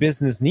guess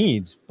business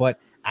needs, but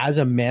as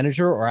a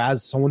manager or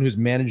as someone who's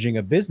managing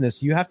a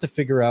business, you have to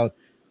figure out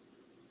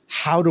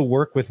how to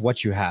work with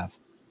what you have.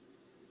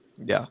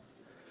 Yeah.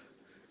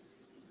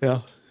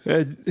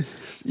 And,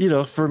 you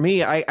know, for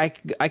me, I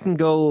can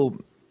go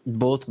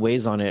both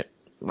ways on it.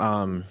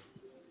 You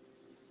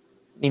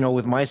know,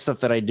 with my stuff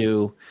that I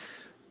do,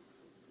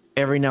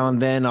 every now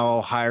and then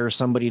I'll hire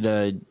somebody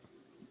to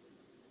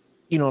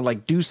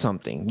like do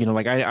something,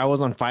 like I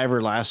was on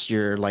Fiverr last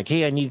year, like,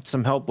 hey, I need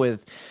some help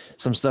with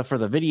some stuff for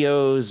the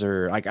videos,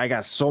 or like I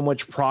got so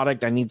much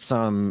product, I need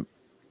some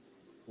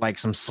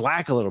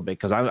slack a little bit,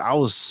 because I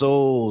was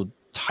so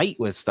tight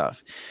with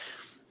stuff.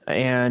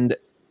 And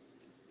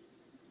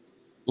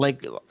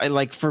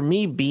like for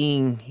me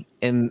being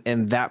in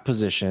that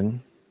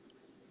position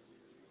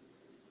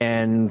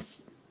and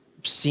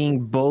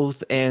seeing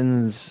both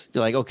ends,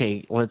 like,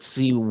 okay, let's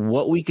see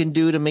what we can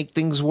do to make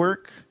things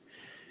work.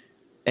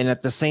 And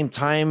at the same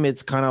time,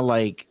 it's kind of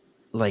like,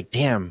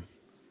 damn,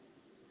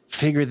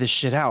 figure this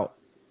shit out.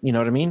 You know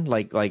what I mean?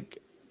 Like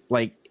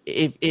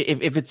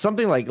if it's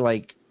something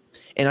like,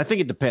 and I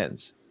think it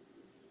depends.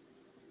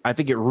 I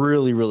think it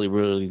really, really,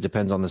 really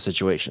depends on the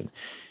situation.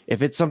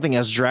 If it's something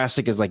as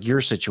drastic as like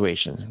your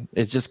situation,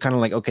 it's just kind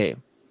of like, okay,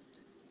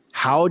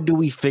 how do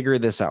we figure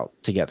this out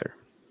together?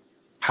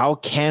 How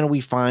can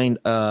we find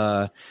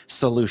a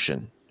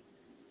solution?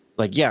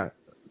 Like, yeah,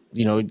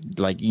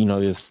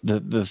 it's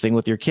the thing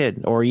with your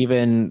kid, or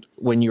even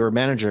when you're a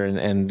manager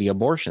and the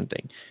abortion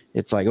thing,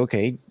 it's like,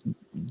 okay,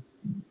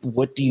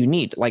 what do you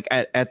need? Like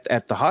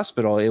at the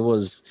hospital, it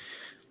was,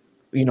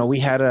 we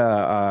had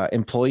a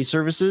employee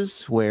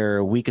services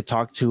where we could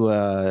talk to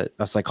a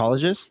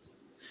psychologist.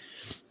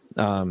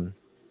 And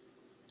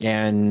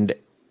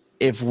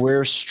if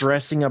we're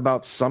stressing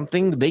about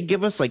something, they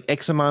give us like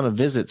X amount of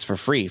visits for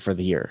free for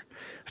the year.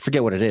 I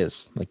forget what it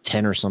is, like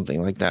 10 or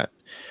something like that.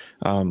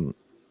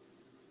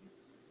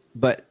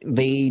 But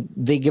they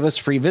give us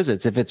free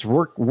visits if it's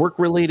work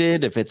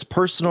related, if it's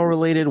personal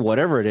related,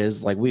 whatever it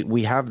is. Like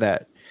we have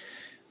that.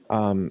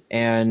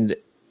 And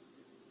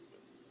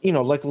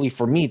luckily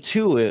for me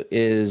too, it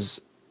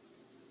is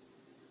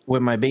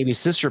when my baby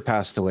sister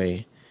passed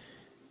away.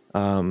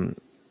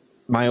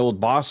 My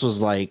old boss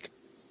was like,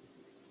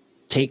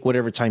 take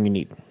whatever time you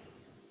need.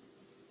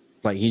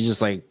 Like, he's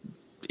just like,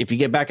 if you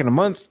get back in a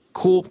month,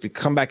 cool. If you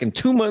come back in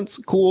 2 months,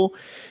 cool.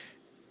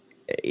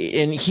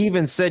 And he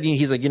even said,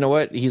 he's like, you know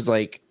what? He's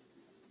like,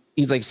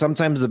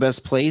 sometimes the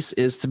best place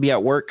is to be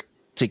at work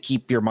to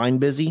keep your mind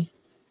busy,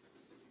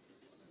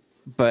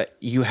 but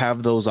you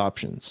have those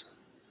options.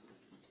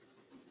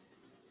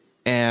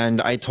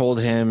 And I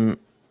told him,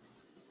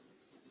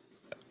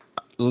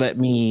 let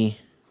me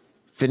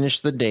finish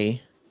the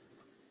day,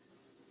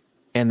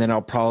 and then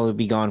I'll probably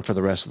be gone for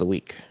the rest of the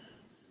week.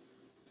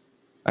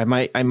 I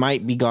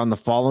might be gone the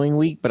following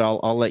week, but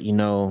I'll let you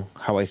know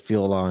how I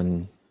feel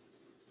on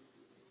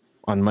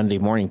Monday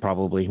morning,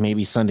 probably,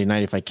 maybe Sunday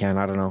night if I can.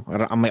 I don't know.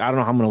 I'm like, I don't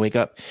know how I'm gonna wake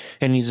up.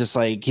 And he's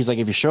like,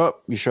 if you show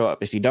up, you show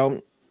up. If you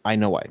don't, I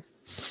know why.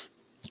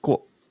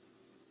 Cool.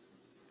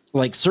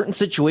 Like certain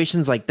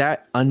situations like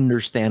that,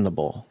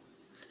 understandable.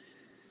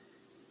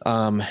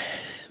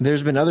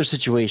 There's been other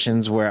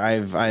situations where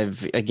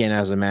I've again,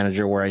 as a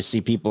manager, where I see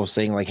people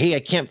saying like, hey,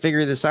 I can't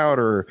figure this out,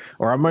 or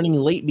I'm running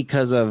late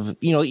because of,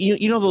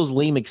 those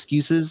lame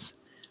excuses.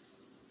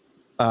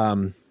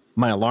 My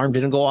alarm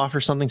didn't go off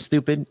or something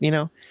stupid,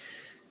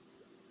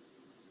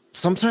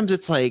 Sometimes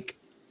it's like,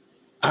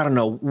 I don't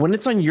know, when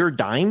it's on your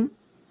dime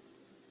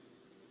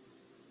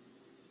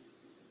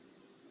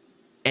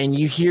and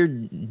you hear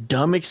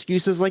dumb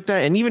excuses like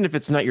that, and even if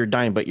it's not your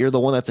dime, but you're the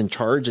one that's in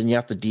charge and you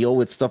have to deal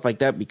with stuff like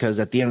that, because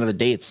at the end of the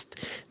day, it's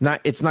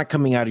not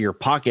coming out of your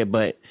pocket.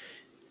 But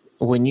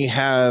when you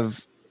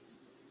have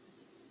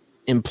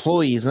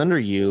employees under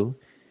you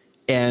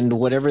and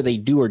whatever they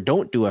do or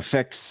don't do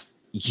affects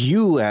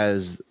you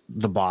as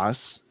the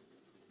boss,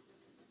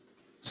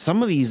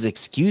 some of these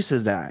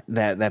excuses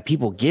that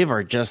people give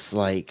are just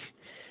like,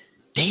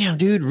 damn,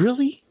 dude,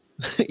 really?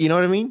 You know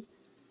what I mean?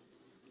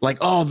 Like,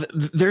 oh,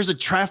 there's a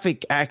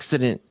traffic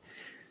accident.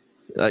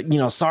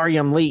 Sorry,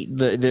 I'm late.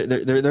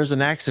 There's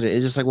an accident.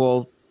 It's just like,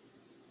 well,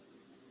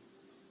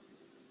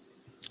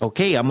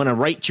 okay, I'm gonna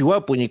write you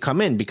up when you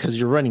come in because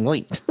you're running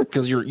late,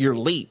 because you're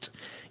late.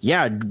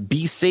 Yeah,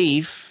 be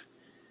safe.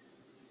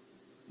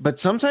 But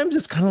sometimes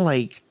it's kind of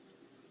like,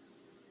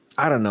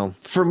 I don't know.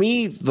 For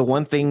me, the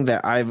one thing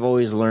that I've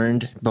always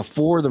learned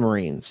before the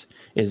Marines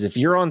is if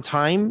you're on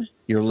time,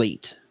 you're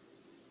late.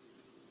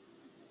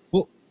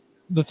 Well,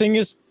 the thing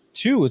is,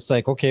 too, it's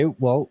like, okay,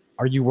 well,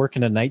 are you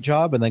working a night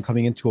job and then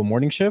coming into a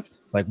morning shift?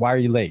 Like, why are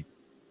you late?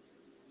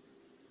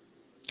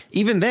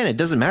 Even then, it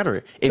doesn't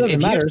matter. It doesn't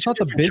matter. It's not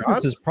the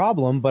business's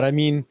problem, but I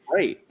mean,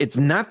 right? It's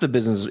not the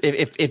business.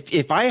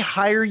 If I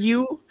hire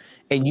you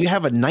and you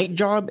have a night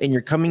job and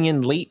you're coming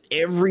in late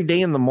every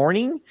day in the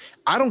morning,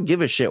 I don't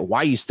give a shit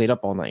why you stayed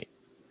up all night.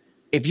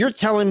 If you're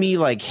telling me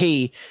like,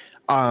 hey,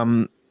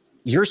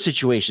 your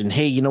situation,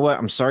 hey, you know what?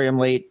 I'm sorry I'm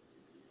late.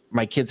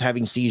 My kid's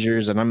having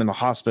seizures and I'm in the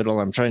hospital.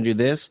 I'm trying to do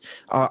this.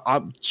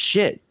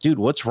 Shit, dude,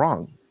 what's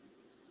wrong?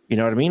 You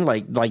know what I mean?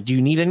 Like, do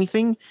you need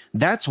anything?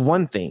 That's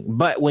one thing.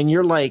 But when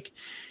you're like,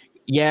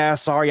 yeah,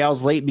 sorry, I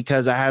was late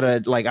because I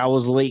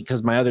was late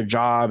because my other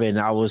job and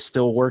I was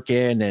still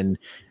working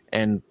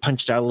and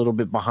punched out a little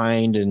bit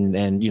behind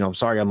and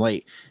sorry, I'm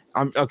late.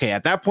 I'm okay.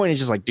 At that point,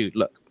 it's just like, dude,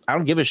 look, I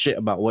don't give a shit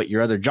about what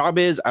your other job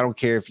is. I don't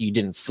care if you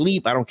didn't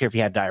sleep. I don't care if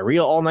you had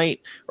diarrhea all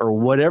night or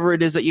whatever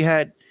it is that you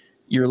had.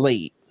 You're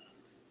late.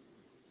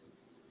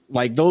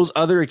 Like those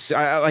other,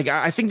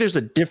 I think there's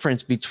a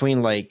difference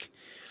between like,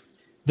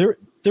 There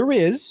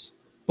is,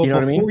 but You know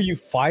what I before mean? you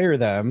fire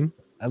them,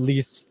 at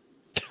least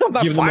I'm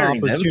not give them an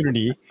firing them.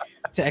 opportunity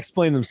to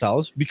explain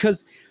themselves,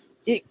 because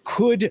it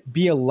could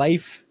be a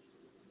life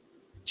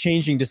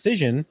changing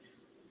decision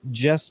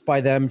just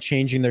by them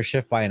changing their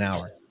shift by an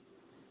hour.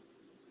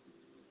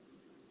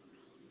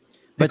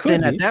 But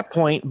then at that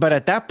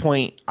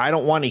point, I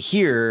don't want to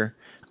hear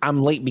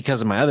I'm late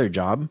because of my other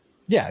job.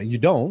 Yeah, you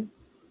don't.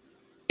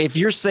 If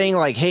you're saying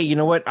like, hey, you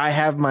know what? I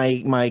have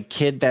my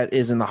kid that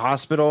is in the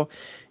hospital,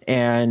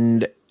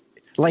 and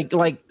like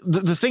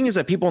the thing is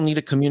that people need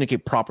to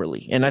communicate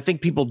properly. And I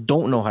think people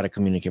don't know how to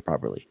communicate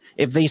properly.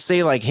 If they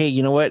say like, hey,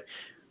 you know what?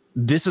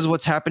 This is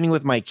what's happening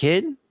with my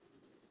kid,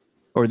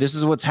 or this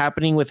is what's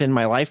happening within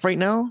my life right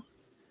now.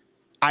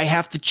 I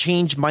have to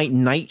change my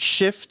night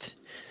shift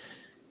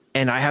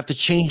and I have to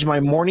change my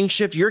morning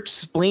shift. You're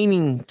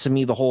explaining to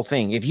me the whole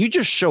thing. If you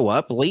just show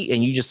up late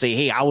and you just say,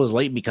 hey, I was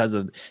late because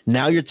of,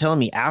 now you're telling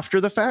me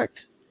after the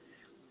fact,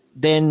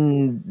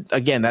 then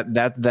again,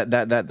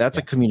 that's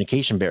a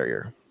communication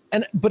barrier.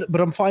 And but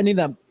I'm finding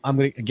that I'm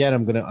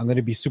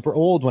gonna be super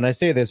old when I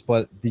say this,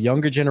 but the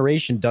younger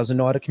generation doesn't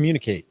know how to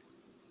communicate.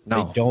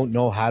 No, They don't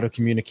know how to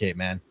communicate,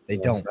 man. They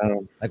don't. I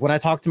don't. Like when I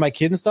talk to my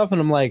kid and stuff,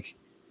 and I'm like,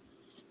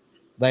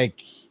 did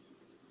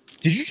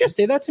you just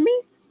say that to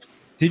me?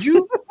 Did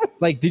you?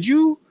 Did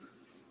you?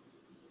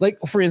 Like,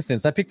 for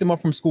instance, I picked him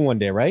up from school one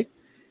day, right?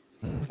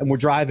 And we're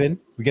driving.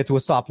 We get to a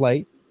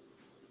stoplight,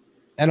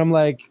 and I'm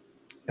like,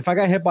 if I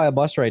got hit by a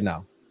bus right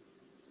now,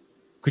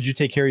 could you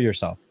take care of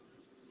yourself?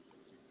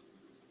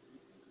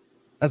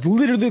 That's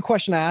literally the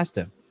question I asked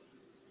him.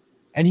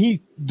 And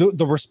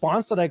the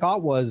response that I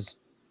got was,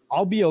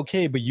 I'll be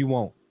okay, but you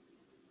won't.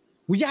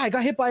 Well, yeah, I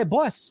got hit by a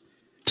bus.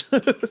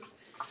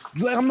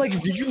 I'm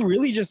like, did you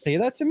really just say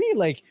that to me?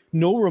 Like,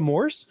 no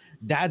remorse?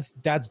 Dad's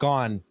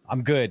gone.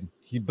 I'm good.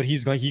 He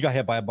got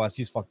hit by a bus.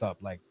 He's fucked up.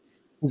 Like,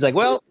 He's like,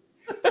 well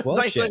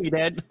nice shit. on you,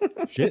 Dad.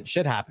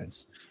 shit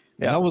happens.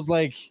 Yeah. And I was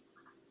like,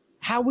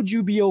 how would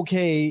you be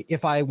okay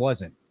if I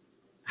wasn't?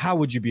 How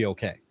would you be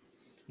okay?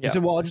 He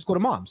said, well, I'll just go to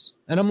mom's.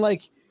 And I'm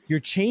like, you're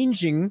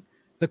changing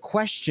the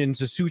question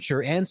to suit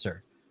your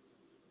answer.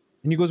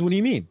 And he goes, what do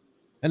you mean?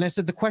 And I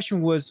said, the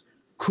question was,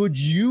 could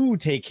you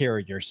take care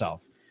of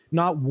yourself?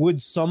 Not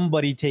would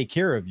somebody take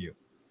care of you?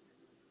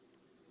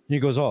 And he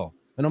goes, oh.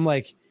 And I'm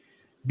like,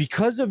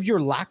 because of your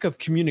lack of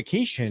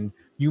communication,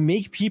 you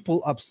make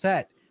people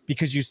upset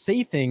because you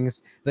say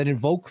things that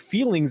invoke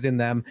feelings in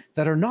them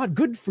that are not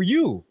good for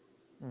you.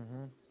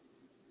 Mm-hmm.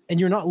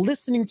 And you're not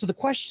listening to the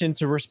question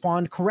to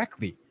respond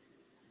correctly.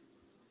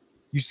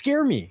 You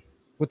scare me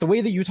with the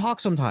way that you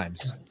talk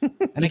sometimes.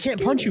 And I can't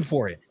punch you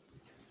for it.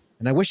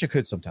 And I wish I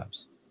could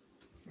sometimes.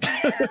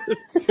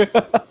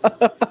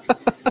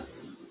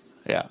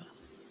 Yeah.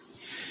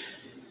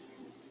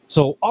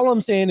 So all I'm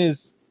saying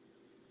is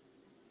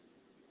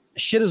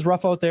shit is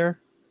rough out there.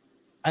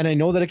 And I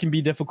know that it can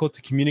be difficult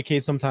to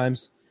communicate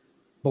sometimes,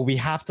 but we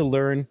have to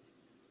learn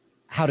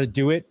how to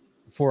do it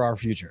for our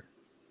future.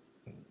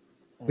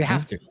 We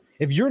have to.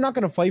 If you're not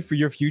going to fight for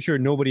your future,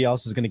 nobody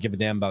else is going to give a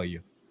damn about you.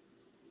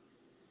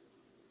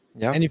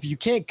 Yeah. And if you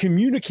can't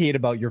communicate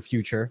about your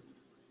future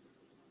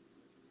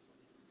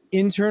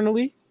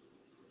internally,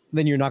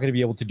 then you're not going to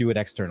be able to do it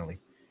externally.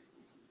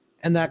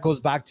 And that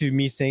goes back to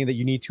me saying that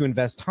you need to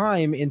invest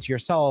time into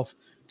yourself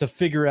to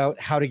figure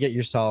out how to get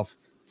yourself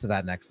to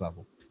that next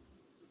level.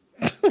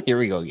 Here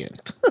we go again.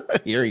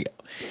 Here we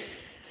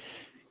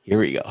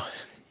go.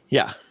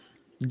 Yeah.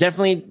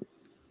 Definitely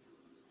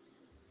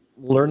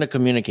learn to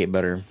communicate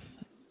better.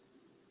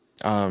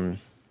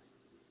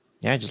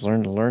 Just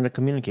learn to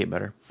communicate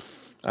better.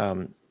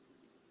 And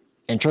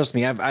trust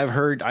me, I've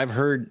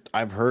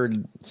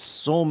heard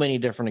so many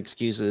different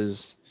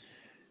excuses,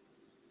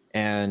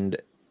 and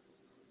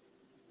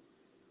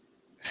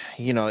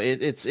you know,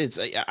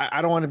 I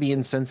don't want to be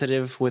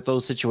insensitive with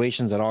those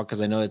situations at all,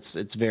 because I know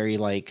it's very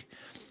like,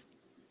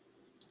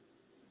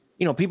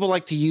 you know, people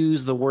like to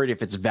use the word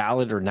if it's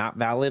valid or not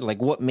valid,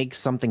 like what makes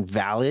something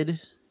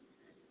valid.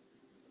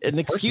 An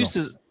excuse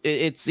is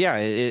it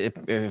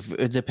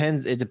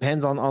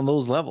depends on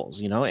those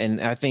levels, you know.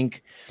 And I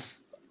think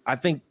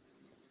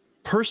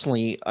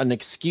personally, an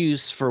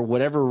excuse for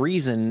whatever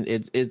reason,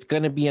 it's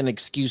going to be an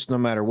excuse no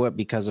matter what,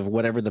 because of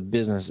whatever the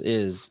business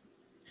is,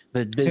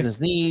 the business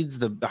needs,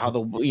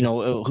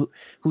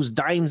 whose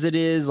dimes it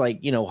is, like,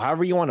 you know,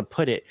 however you want to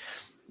put it.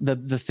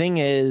 The thing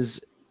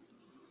is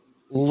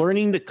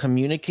learning to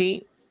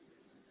communicate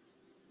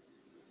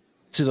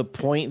to the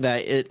point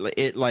that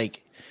it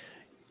like,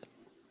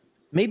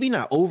 maybe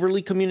not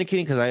overly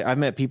communicating, because I've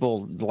met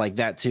people like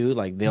that too.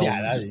 Like they'll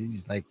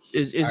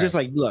it's just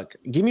like, look,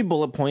 give me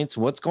bullet points,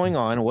 what's going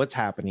on, what's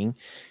happening,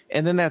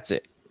 and then that's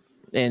it.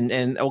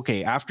 And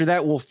okay, after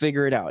that we'll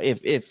figure it out.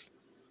 If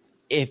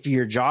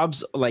your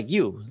job's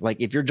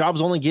if your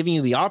job's only giving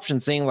you the option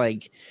saying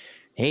like,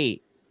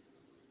 hey,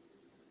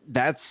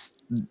 that's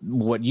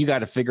what you got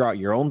to figure out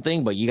your own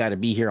thing, but you got to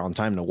be here on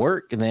time to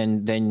work, and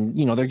then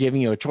you know, they're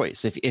giving you a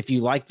choice. If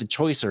you like the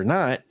choice or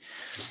not,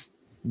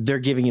 they're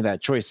giving you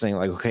that choice, saying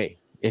like, okay,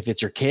 if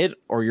it's your kid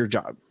or your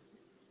job,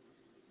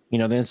 you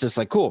know, then it's just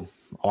like, cool.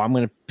 Oh, I'm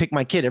going to pick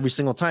my kid every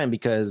single time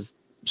because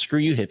screw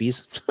you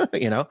hippies,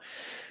 you know?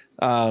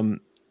 And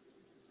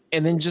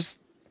then just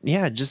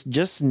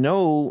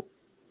know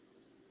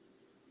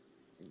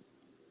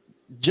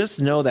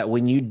that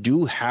when you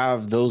do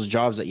have those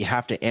jobs that you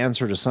have to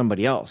answer to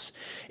somebody else,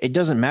 it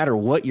doesn't matter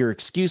what your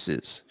excuse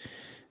is.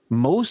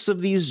 Most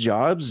of these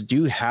jobs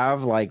do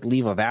have like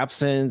leave of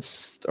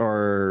absence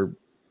or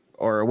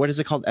what is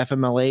it called?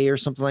 FMLA or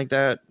something like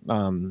that.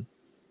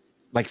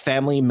 Like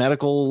family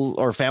medical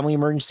or family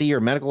emergency or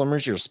medical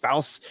emergency or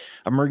spouse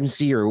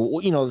emergency,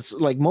 or, you know, it's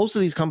like most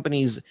of these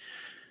companies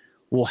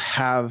will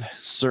have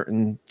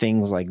certain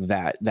things like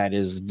that. That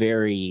is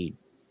very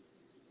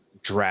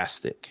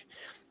drastic.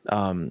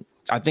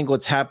 I think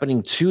what's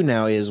happening too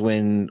now is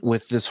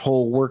with this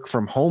whole work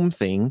from home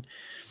thing,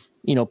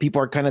 you know,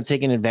 people are kind of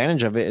taking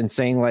advantage of it and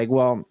saying like,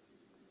 well,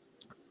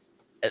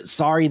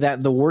 sorry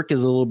that the work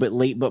is a little bit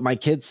late, but my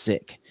kid's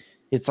sick.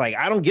 It's like,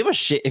 I don't give a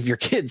shit if your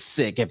kid's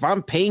sick. If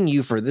I'm paying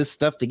you for this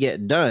stuff to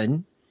get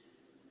done,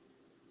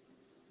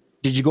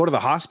 did you go to the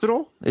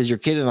hospital? Is your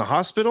kid in the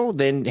hospital?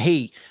 Then,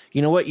 hey,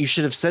 you know what? You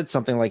should have said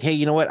something like, hey,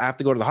 you know what? I have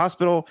to go to the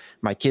hospital.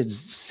 My kid's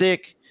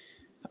sick.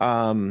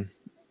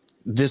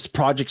 This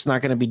project's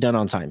not going to be done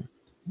on time.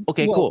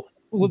 Okay, cool.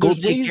 Well, go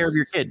take care of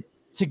your kid.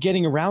 To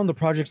getting around the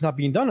project's not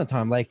being done on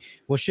time. Like,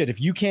 well, shit, if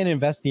you can't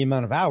invest the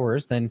amount of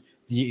hours, then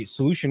the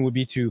solution would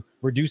be to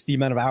reduce the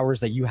amount of hours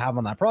that you have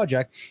on that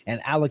project and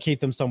allocate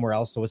them somewhere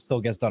else so it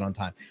still gets done on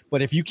time.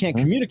 But if you can't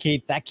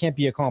communicate, that can't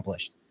be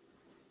accomplished.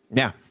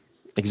 Yeah,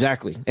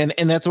 exactly. And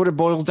that's what it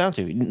boils down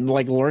to.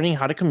 Like learning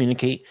how to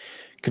communicate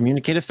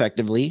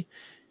effectively,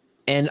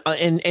 and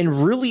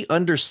really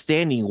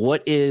understanding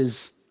what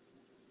is,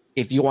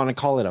 if you want to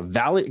call it a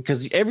valid,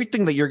 because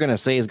everything that you're going to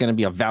say is going to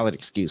be a valid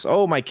excuse.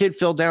 Oh, my kid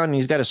fell down and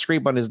he's got a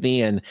scrape on his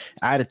knee and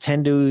I had to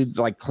tend to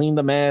like clean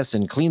the mess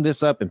and clean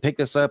this up and pick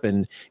this up.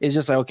 And it's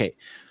just like, okay,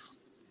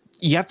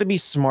 you have to be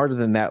smarter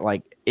than that.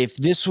 Like if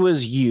this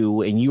was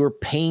you and you were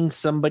paying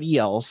somebody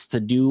else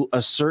to do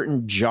a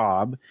certain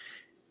job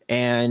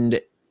and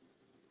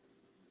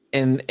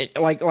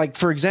like,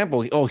 for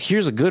example, oh,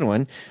 here's a good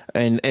one.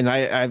 And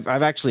I've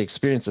actually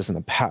experienced this in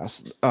the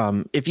past.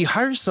 If you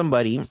hire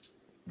somebody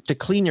to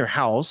clean your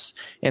house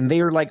and they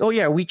are like, oh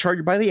yeah, we charge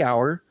you by the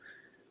hour,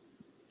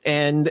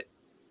 and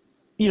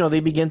you know,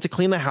 they begin to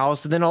clean the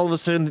house, and then all of a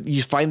sudden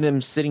you find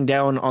them sitting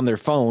down on their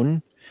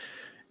phone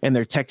and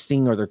they're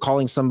texting or they're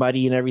calling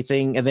somebody and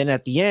everything, and then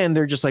at the end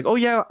they're just like, oh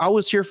yeah, I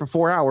was here for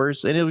 4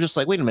 hours. And it was just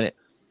like, wait a minute,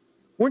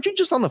 weren't you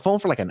just on the phone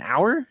for like an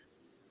hour?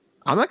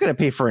 I'm not going to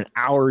pay for an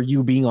hour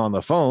you being on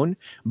the phone.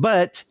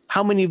 But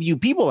how many of you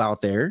people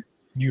out there,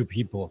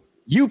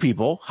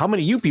 how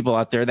many of you people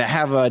out there that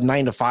have a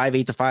 9 to 5,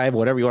 8 to 5,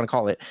 whatever you want to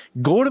call it,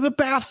 go to the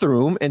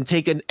bathroom and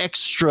take an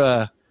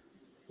extra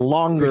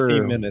longer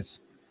 15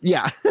 minutes.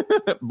 Yeah.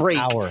 break.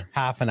 Hour,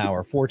 half an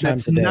hour, 4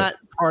 times That's a day. Not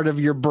part of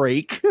your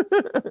break.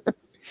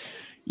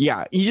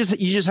 Yeah. You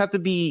just have to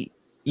be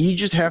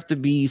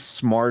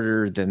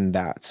smarter than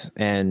that.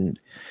 And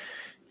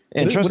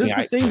trust me,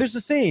 there's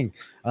a saying.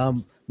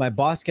 My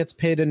boss gets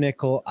paid a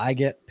nickel. I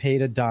get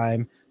paid a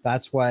dime.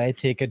 That's why I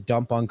take a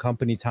dump on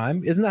company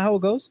time. Isn't that how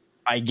it goes?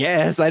 I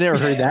guess I never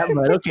heard that,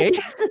 but okay.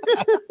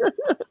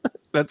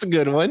 That's a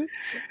good one.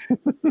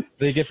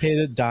 They get paid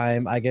a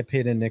dime. I get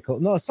paid a nickel.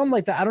 No, something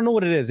like that. I don't know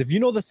what it is. If you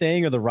know the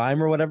saying or the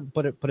rhyme or whatever,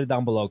 put it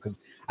down below, because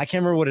I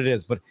can't remember what it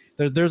is. But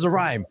there's a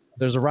rhyme.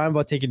 There's a rhyme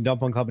about taking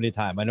dump on company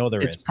time. I know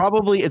there is.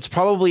 It's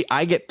probably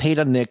I get paid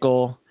a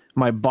nickel.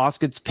 My boss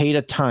gets paid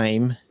a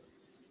time.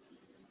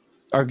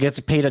 Or gets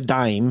paid a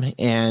dime,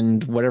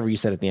 and whatever you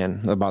said at the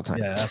end about time.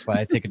 Yeah, that's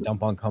why I take a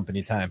dump on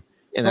company time.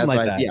 And something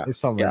like that. Yeah. It's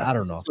something like that. I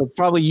don't know. So it's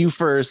probably you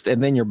first,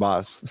 and then your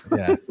boss.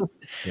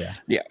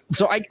 Yeah.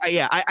 So I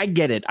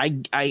get it. I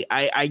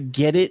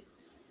get it.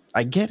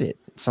 I get it.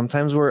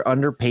 Sometimes we're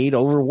underpaid,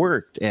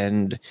 overworked,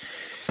 and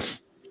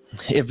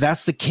if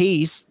that's the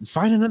case,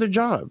 find another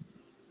job.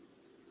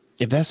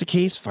 If that's the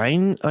case,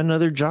 find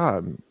another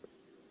job,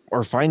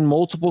 or find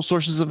multiple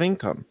sources of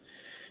income.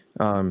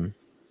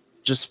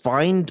 Just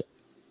find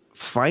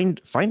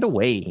a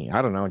way.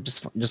 I don't know.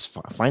 Just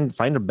find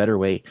a better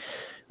way.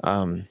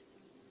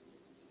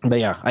 But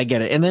yeah, I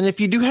get it. And then if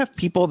you do have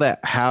people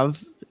that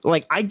have,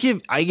 like, I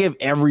give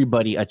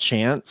everybody a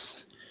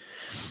chance.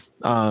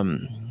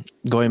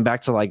 Going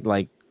back to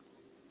like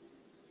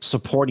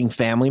supporting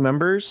family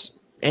members.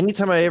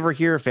 Anytime I ever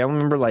hear a family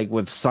member like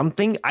with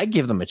something, I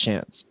give them a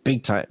chance,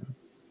 big time.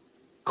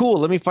 Cool.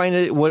 Let me find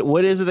it.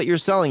 What is it that you're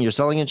selling? You're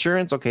selling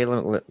insurance? Okay.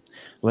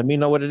 Let me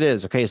know what it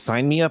is. Okay.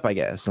 Sign me up, I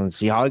guess, and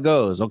see how it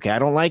goes. Okay. I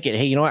don't like it.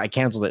 Hey, you know what? I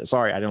canceled it.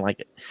 Sorry. I didn't like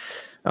it.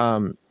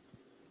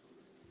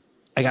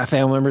 I got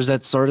family members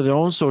that started their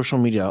own social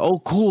media. Oh,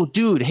 cool,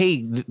 dude.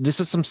 Hey, this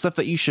is some stuff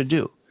that you should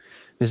do.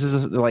 This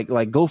is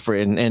like go for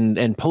it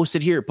and post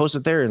it here, post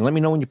it there, and let me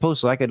know when you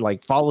post so I could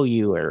like follow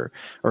you or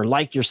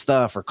like your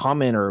stuff or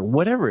comment or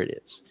whatever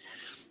it is.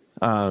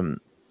 And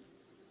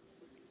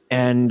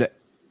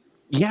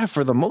yeah,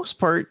 for the most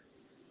part,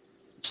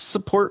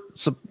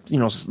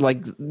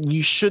 like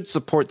you should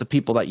support the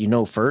people that you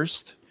know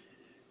first,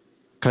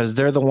 because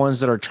they're the ones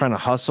that are trying to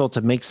hustle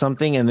to make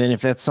something. And then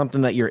if that's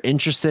something that you're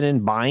interested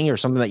in buying or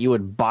something that you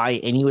would buy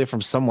anyway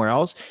from somewhere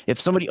else, if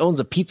somebody owns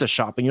a pizza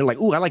shop and you're like,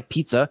 "Ooh, I like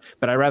pizza,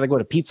 but I'd rather go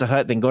to Pizza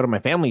Hut than go to my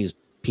family's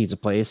pizza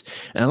place,"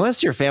 and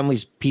unless your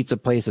family's pizza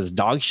place is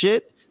dog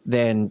shit,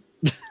 then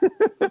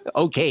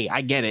okay,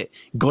 I get it.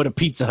 Go to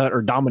Pizza Hut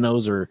or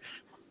Domino's or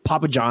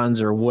Papa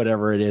John's or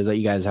whatever it is that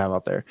you guys have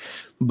out there,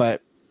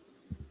 but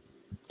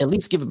at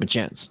least give them a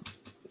chance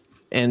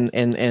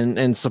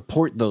and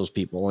support those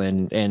people.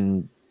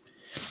 And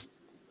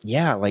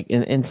yeah, like,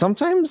 and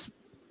sometimes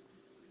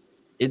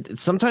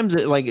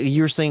like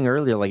you were saying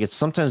earlier, like it's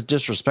sometimes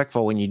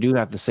disrespectful when you do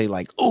have to say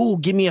like, "Oh,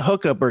 give me a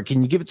hookup," or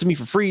 "Can you give it to me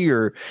for free,"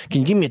 or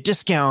 "Can you give me a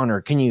discount,"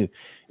 or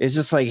it's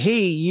just like,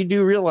 hey, you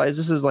do realize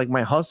this is like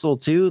my hustle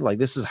too. Like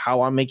this is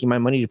how I'm making my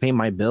money to pay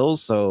my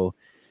bills. So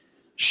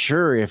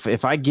sure,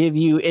 if I give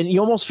you, and you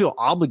almost feel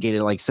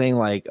obligated, like saying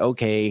like,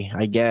 "Okay,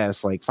 I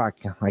guess, like, fuck,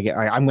 I'm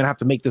gonna have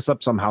to make this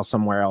up somehow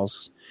somewhere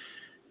else."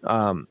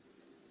 Kind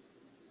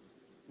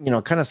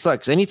of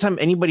sucks. Anytime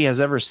anybody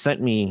has ever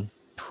sent me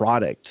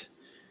product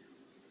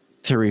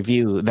to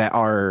review that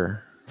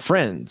are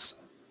friends,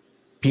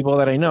 people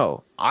that I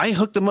know, I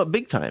hooked them up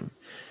big time.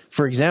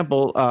 For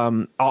example,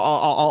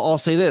 I'll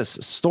say this: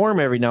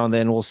 Storm every now and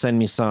then will send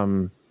me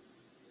some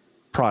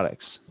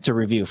products to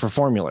review for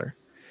Formula.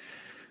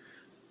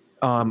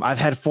 I've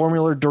had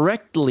Formula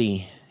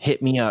directly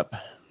hit me up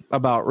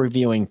about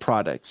reviewing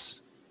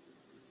products.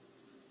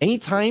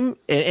 Anytime,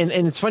 and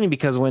it's funny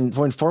because when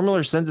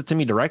Formula sends it to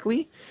me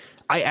directly,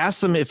 I ask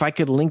them if I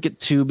could link it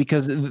to,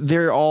 because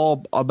they're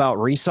all about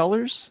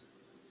resellers.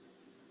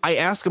 I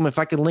ask them if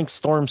I could link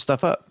Storm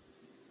stuff up.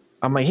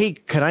 I'm like, "Hey,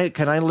 can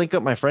I link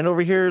up my friend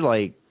over here?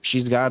 Like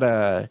she's got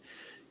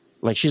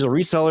she's a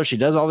reseller. She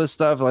does all this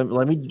stuff.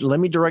 Let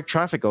me direct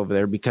traffic over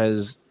there,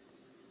 because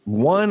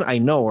one, I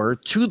know her.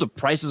 Two, the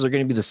prices are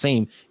going to be the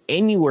same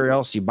anywhere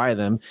else you buy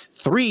them.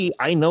 Three,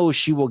 I know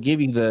she will give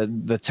you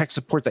the tech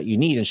support that you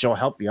need, and she'll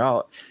help you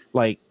out."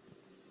 Like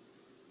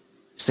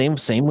same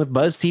with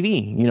Buzz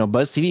TV.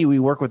 Buzz TV, we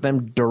work with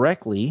them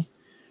directly,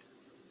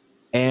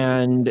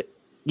 and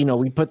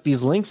we put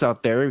these links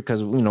out there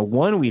because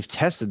one, we've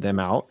tested them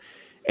out,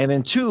 and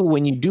then two,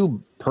 when you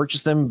do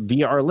purchase them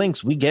via our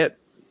links, we get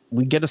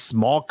a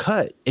small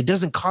cut. It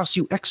doesn't cost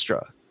you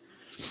extra.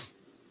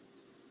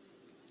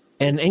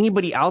 And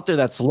anybody out there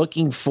that's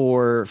looking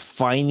for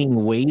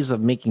finding ways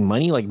of making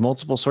money, like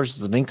multiple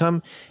sources of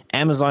income,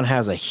 Amazon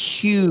has a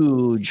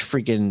huge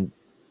freaking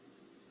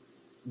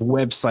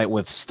website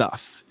with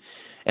stuff,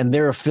 and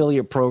their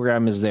affiliate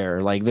program is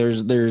there. Like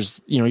there's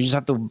you just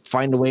have to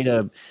find a way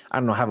to, I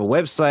don't know, have a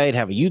website,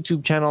 have a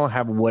YouTube channel,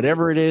 have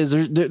whatever it is.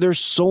 There's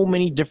so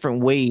many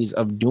different ways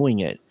of doing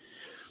it.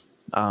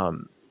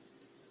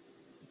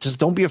 Just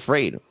don't be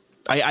afraid.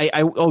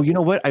 Oh, you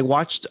know what? I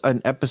watched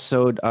an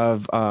episode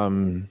of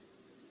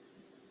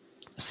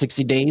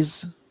 60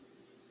 Days.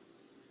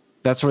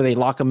 That's where they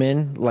lock them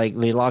in. Like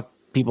they lock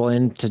people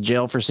into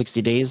jail for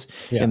 60 days,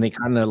 and they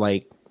kind of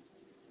like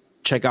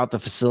check out the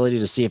facility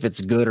to see if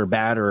it's good or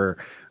bad, or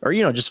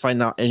just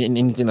find out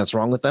anything that's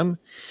wrong with them.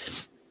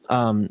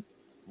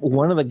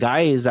 One of the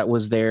guys that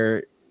was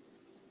there,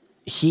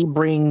 he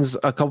brings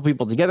a couple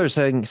people together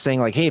saying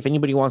like, "Hey, if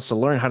anybody wants to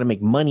learn how to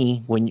make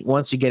money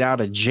once you get out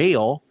of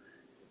jail,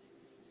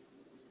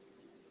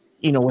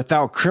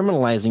 without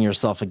criminalizing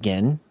yourself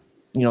again,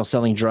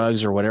 selling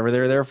drugs or whatever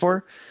they're there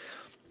for,"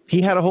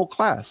 he had a whole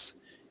class.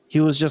 He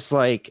was just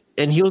like,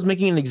 and he was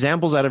making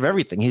examples out of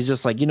everything. He's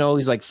just like,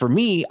 he's like, "For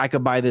me, I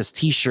could buy this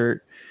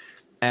t-shirt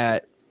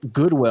at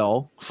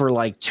Goodwill for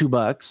like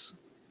 $2,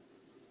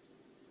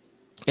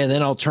 and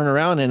then I'll turn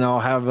around and I'll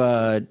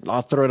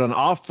throw it on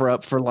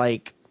OfferUp for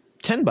like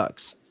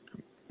 $10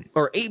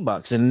 or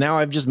 $8, and now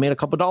I've just made a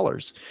couple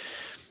dollars."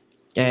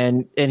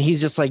 And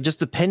he's just like, just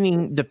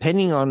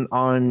depending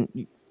on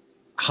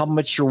how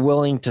much you're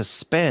willing to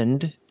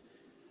spend,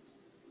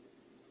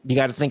 you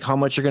got to think how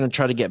much you're going to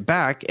try to get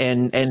back,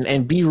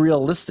 and be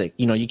realistic.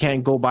 You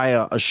can't go buy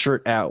a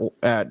shirt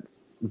at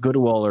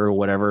Goodwill or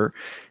whatever,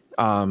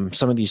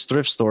 some of these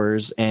thrift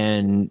stores,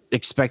 and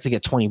expect to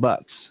get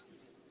 $20.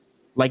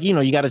 Like,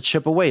 you got to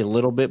chip away a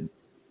little bit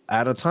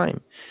at a time.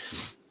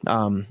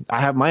 I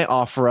have my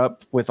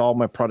OfferUp with all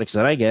my products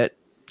that I get,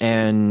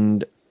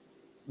 and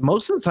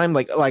most of the time,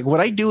 like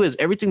what I do is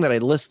everything that I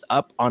list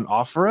up on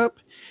OfferUp,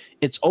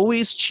 it's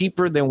always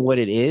cheaper than what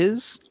it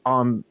is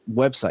on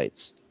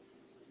websites.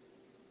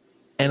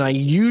 And I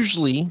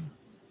usually,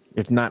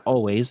 if not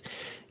always,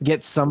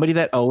 get somebody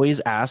that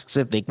always asks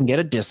if they can get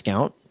a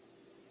discount,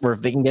 or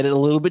if they can get it a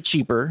little bit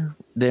cheaper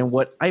than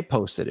what I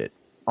posted it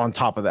on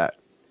top of that.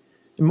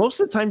 And most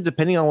of the time,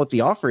 depending on what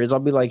the offer is, I'll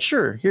be like,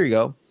 "Sure, here you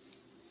go."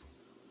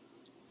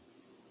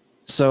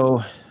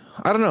 So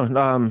I don't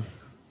know.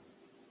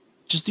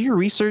 Just do your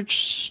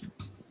research,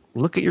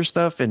 look at your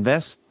stuff,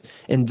 invest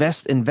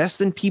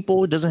in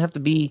people. It doesn't have to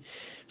be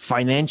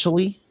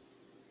financially.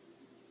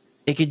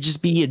 It could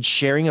just be in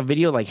sharing a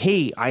video like,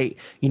 "Hey,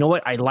 you know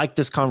what? I like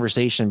this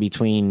conversation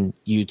between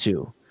you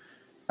two.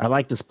 I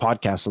like this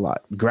podcast a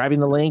lot. Grabbing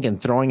the link and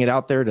throwing it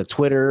out there to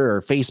Twitter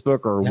or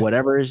Facebook or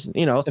whatever,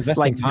 Investing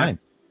like time.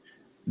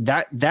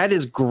 That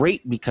is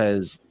great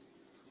because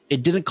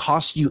it didn't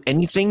cost you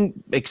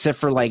anything except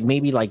for like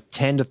maybe like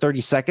 10 to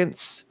 30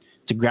 seconds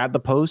to grab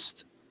the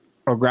post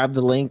or grab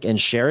the link and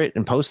share it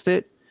and post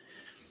it.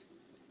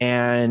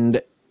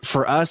 And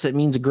for us, it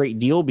means a great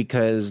deal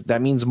because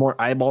that means more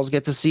eyeballs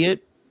get to see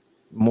it.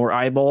 More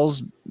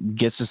eyeballs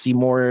gets to see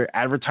more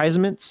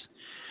advertisements.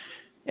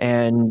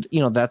 And,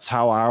 that's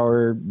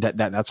how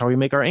that's how we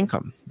make our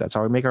income. That's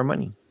how we make our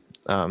money.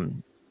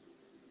 And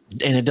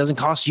it doesn't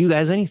cost you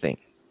guys anything.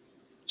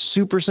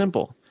 Super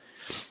simple.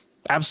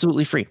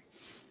 Absolutely free.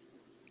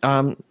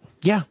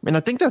 Yeah. And I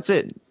think that's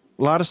it.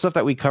 A lot of stuff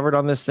that we covered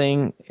on this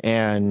thing.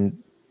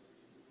 And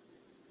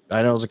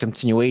I know it was a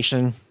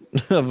continuation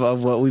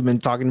of what we've been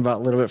talking about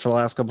a little bit for the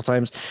last couple of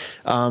times.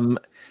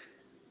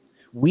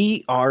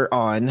 We are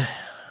on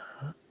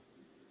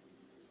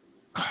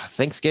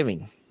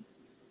Thanksgiving.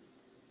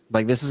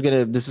 Like this is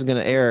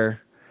gonna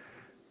air.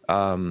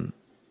 I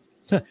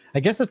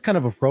guess that's kind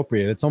of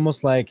appropriate. It's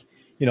almost like,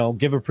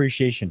 give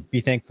appreciation,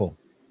 be thankful.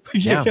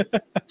 Yeah,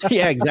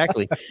 yeah,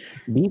 exactly.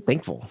 Be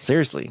thankful.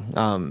 Seriously.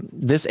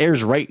 This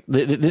airs right.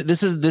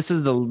 This is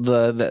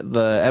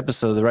the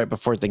episode right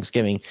before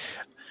Thanksgiving.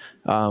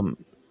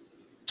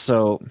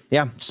 So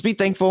yeah, just be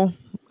thankful.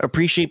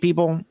 Appreciate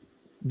people.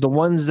 The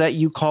ones that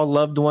you call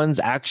loved ones,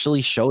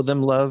 actually show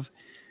them love.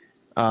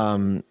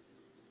 And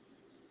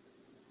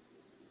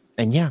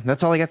yeah,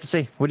 that's all I got to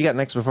say. What do you got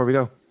next before we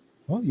go?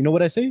 Well, you know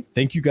what I say?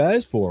 Thank you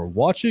guys for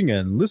watching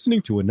and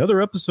listening to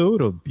another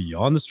episode of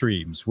Beyond the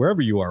Streams.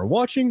 Wherever you are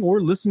watching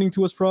or listening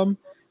to us from,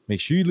 make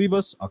sure you leave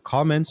us a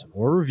comment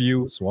or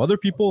review so other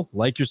people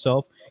like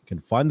yourself can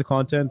find the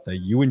content that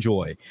you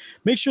enjoy.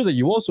 Make sure that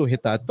you also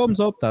hit that thumbs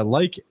up, that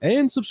like,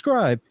 and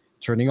subscribe.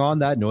 Turning on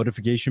that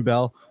notification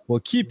bell will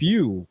keep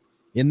you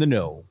in the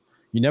know.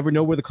 You never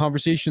know where the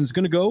conversation is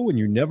going to go, and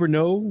you never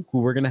know who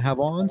we're going to have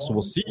on. So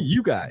we'll see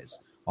you guys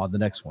on the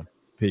next one.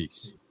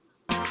 Peace.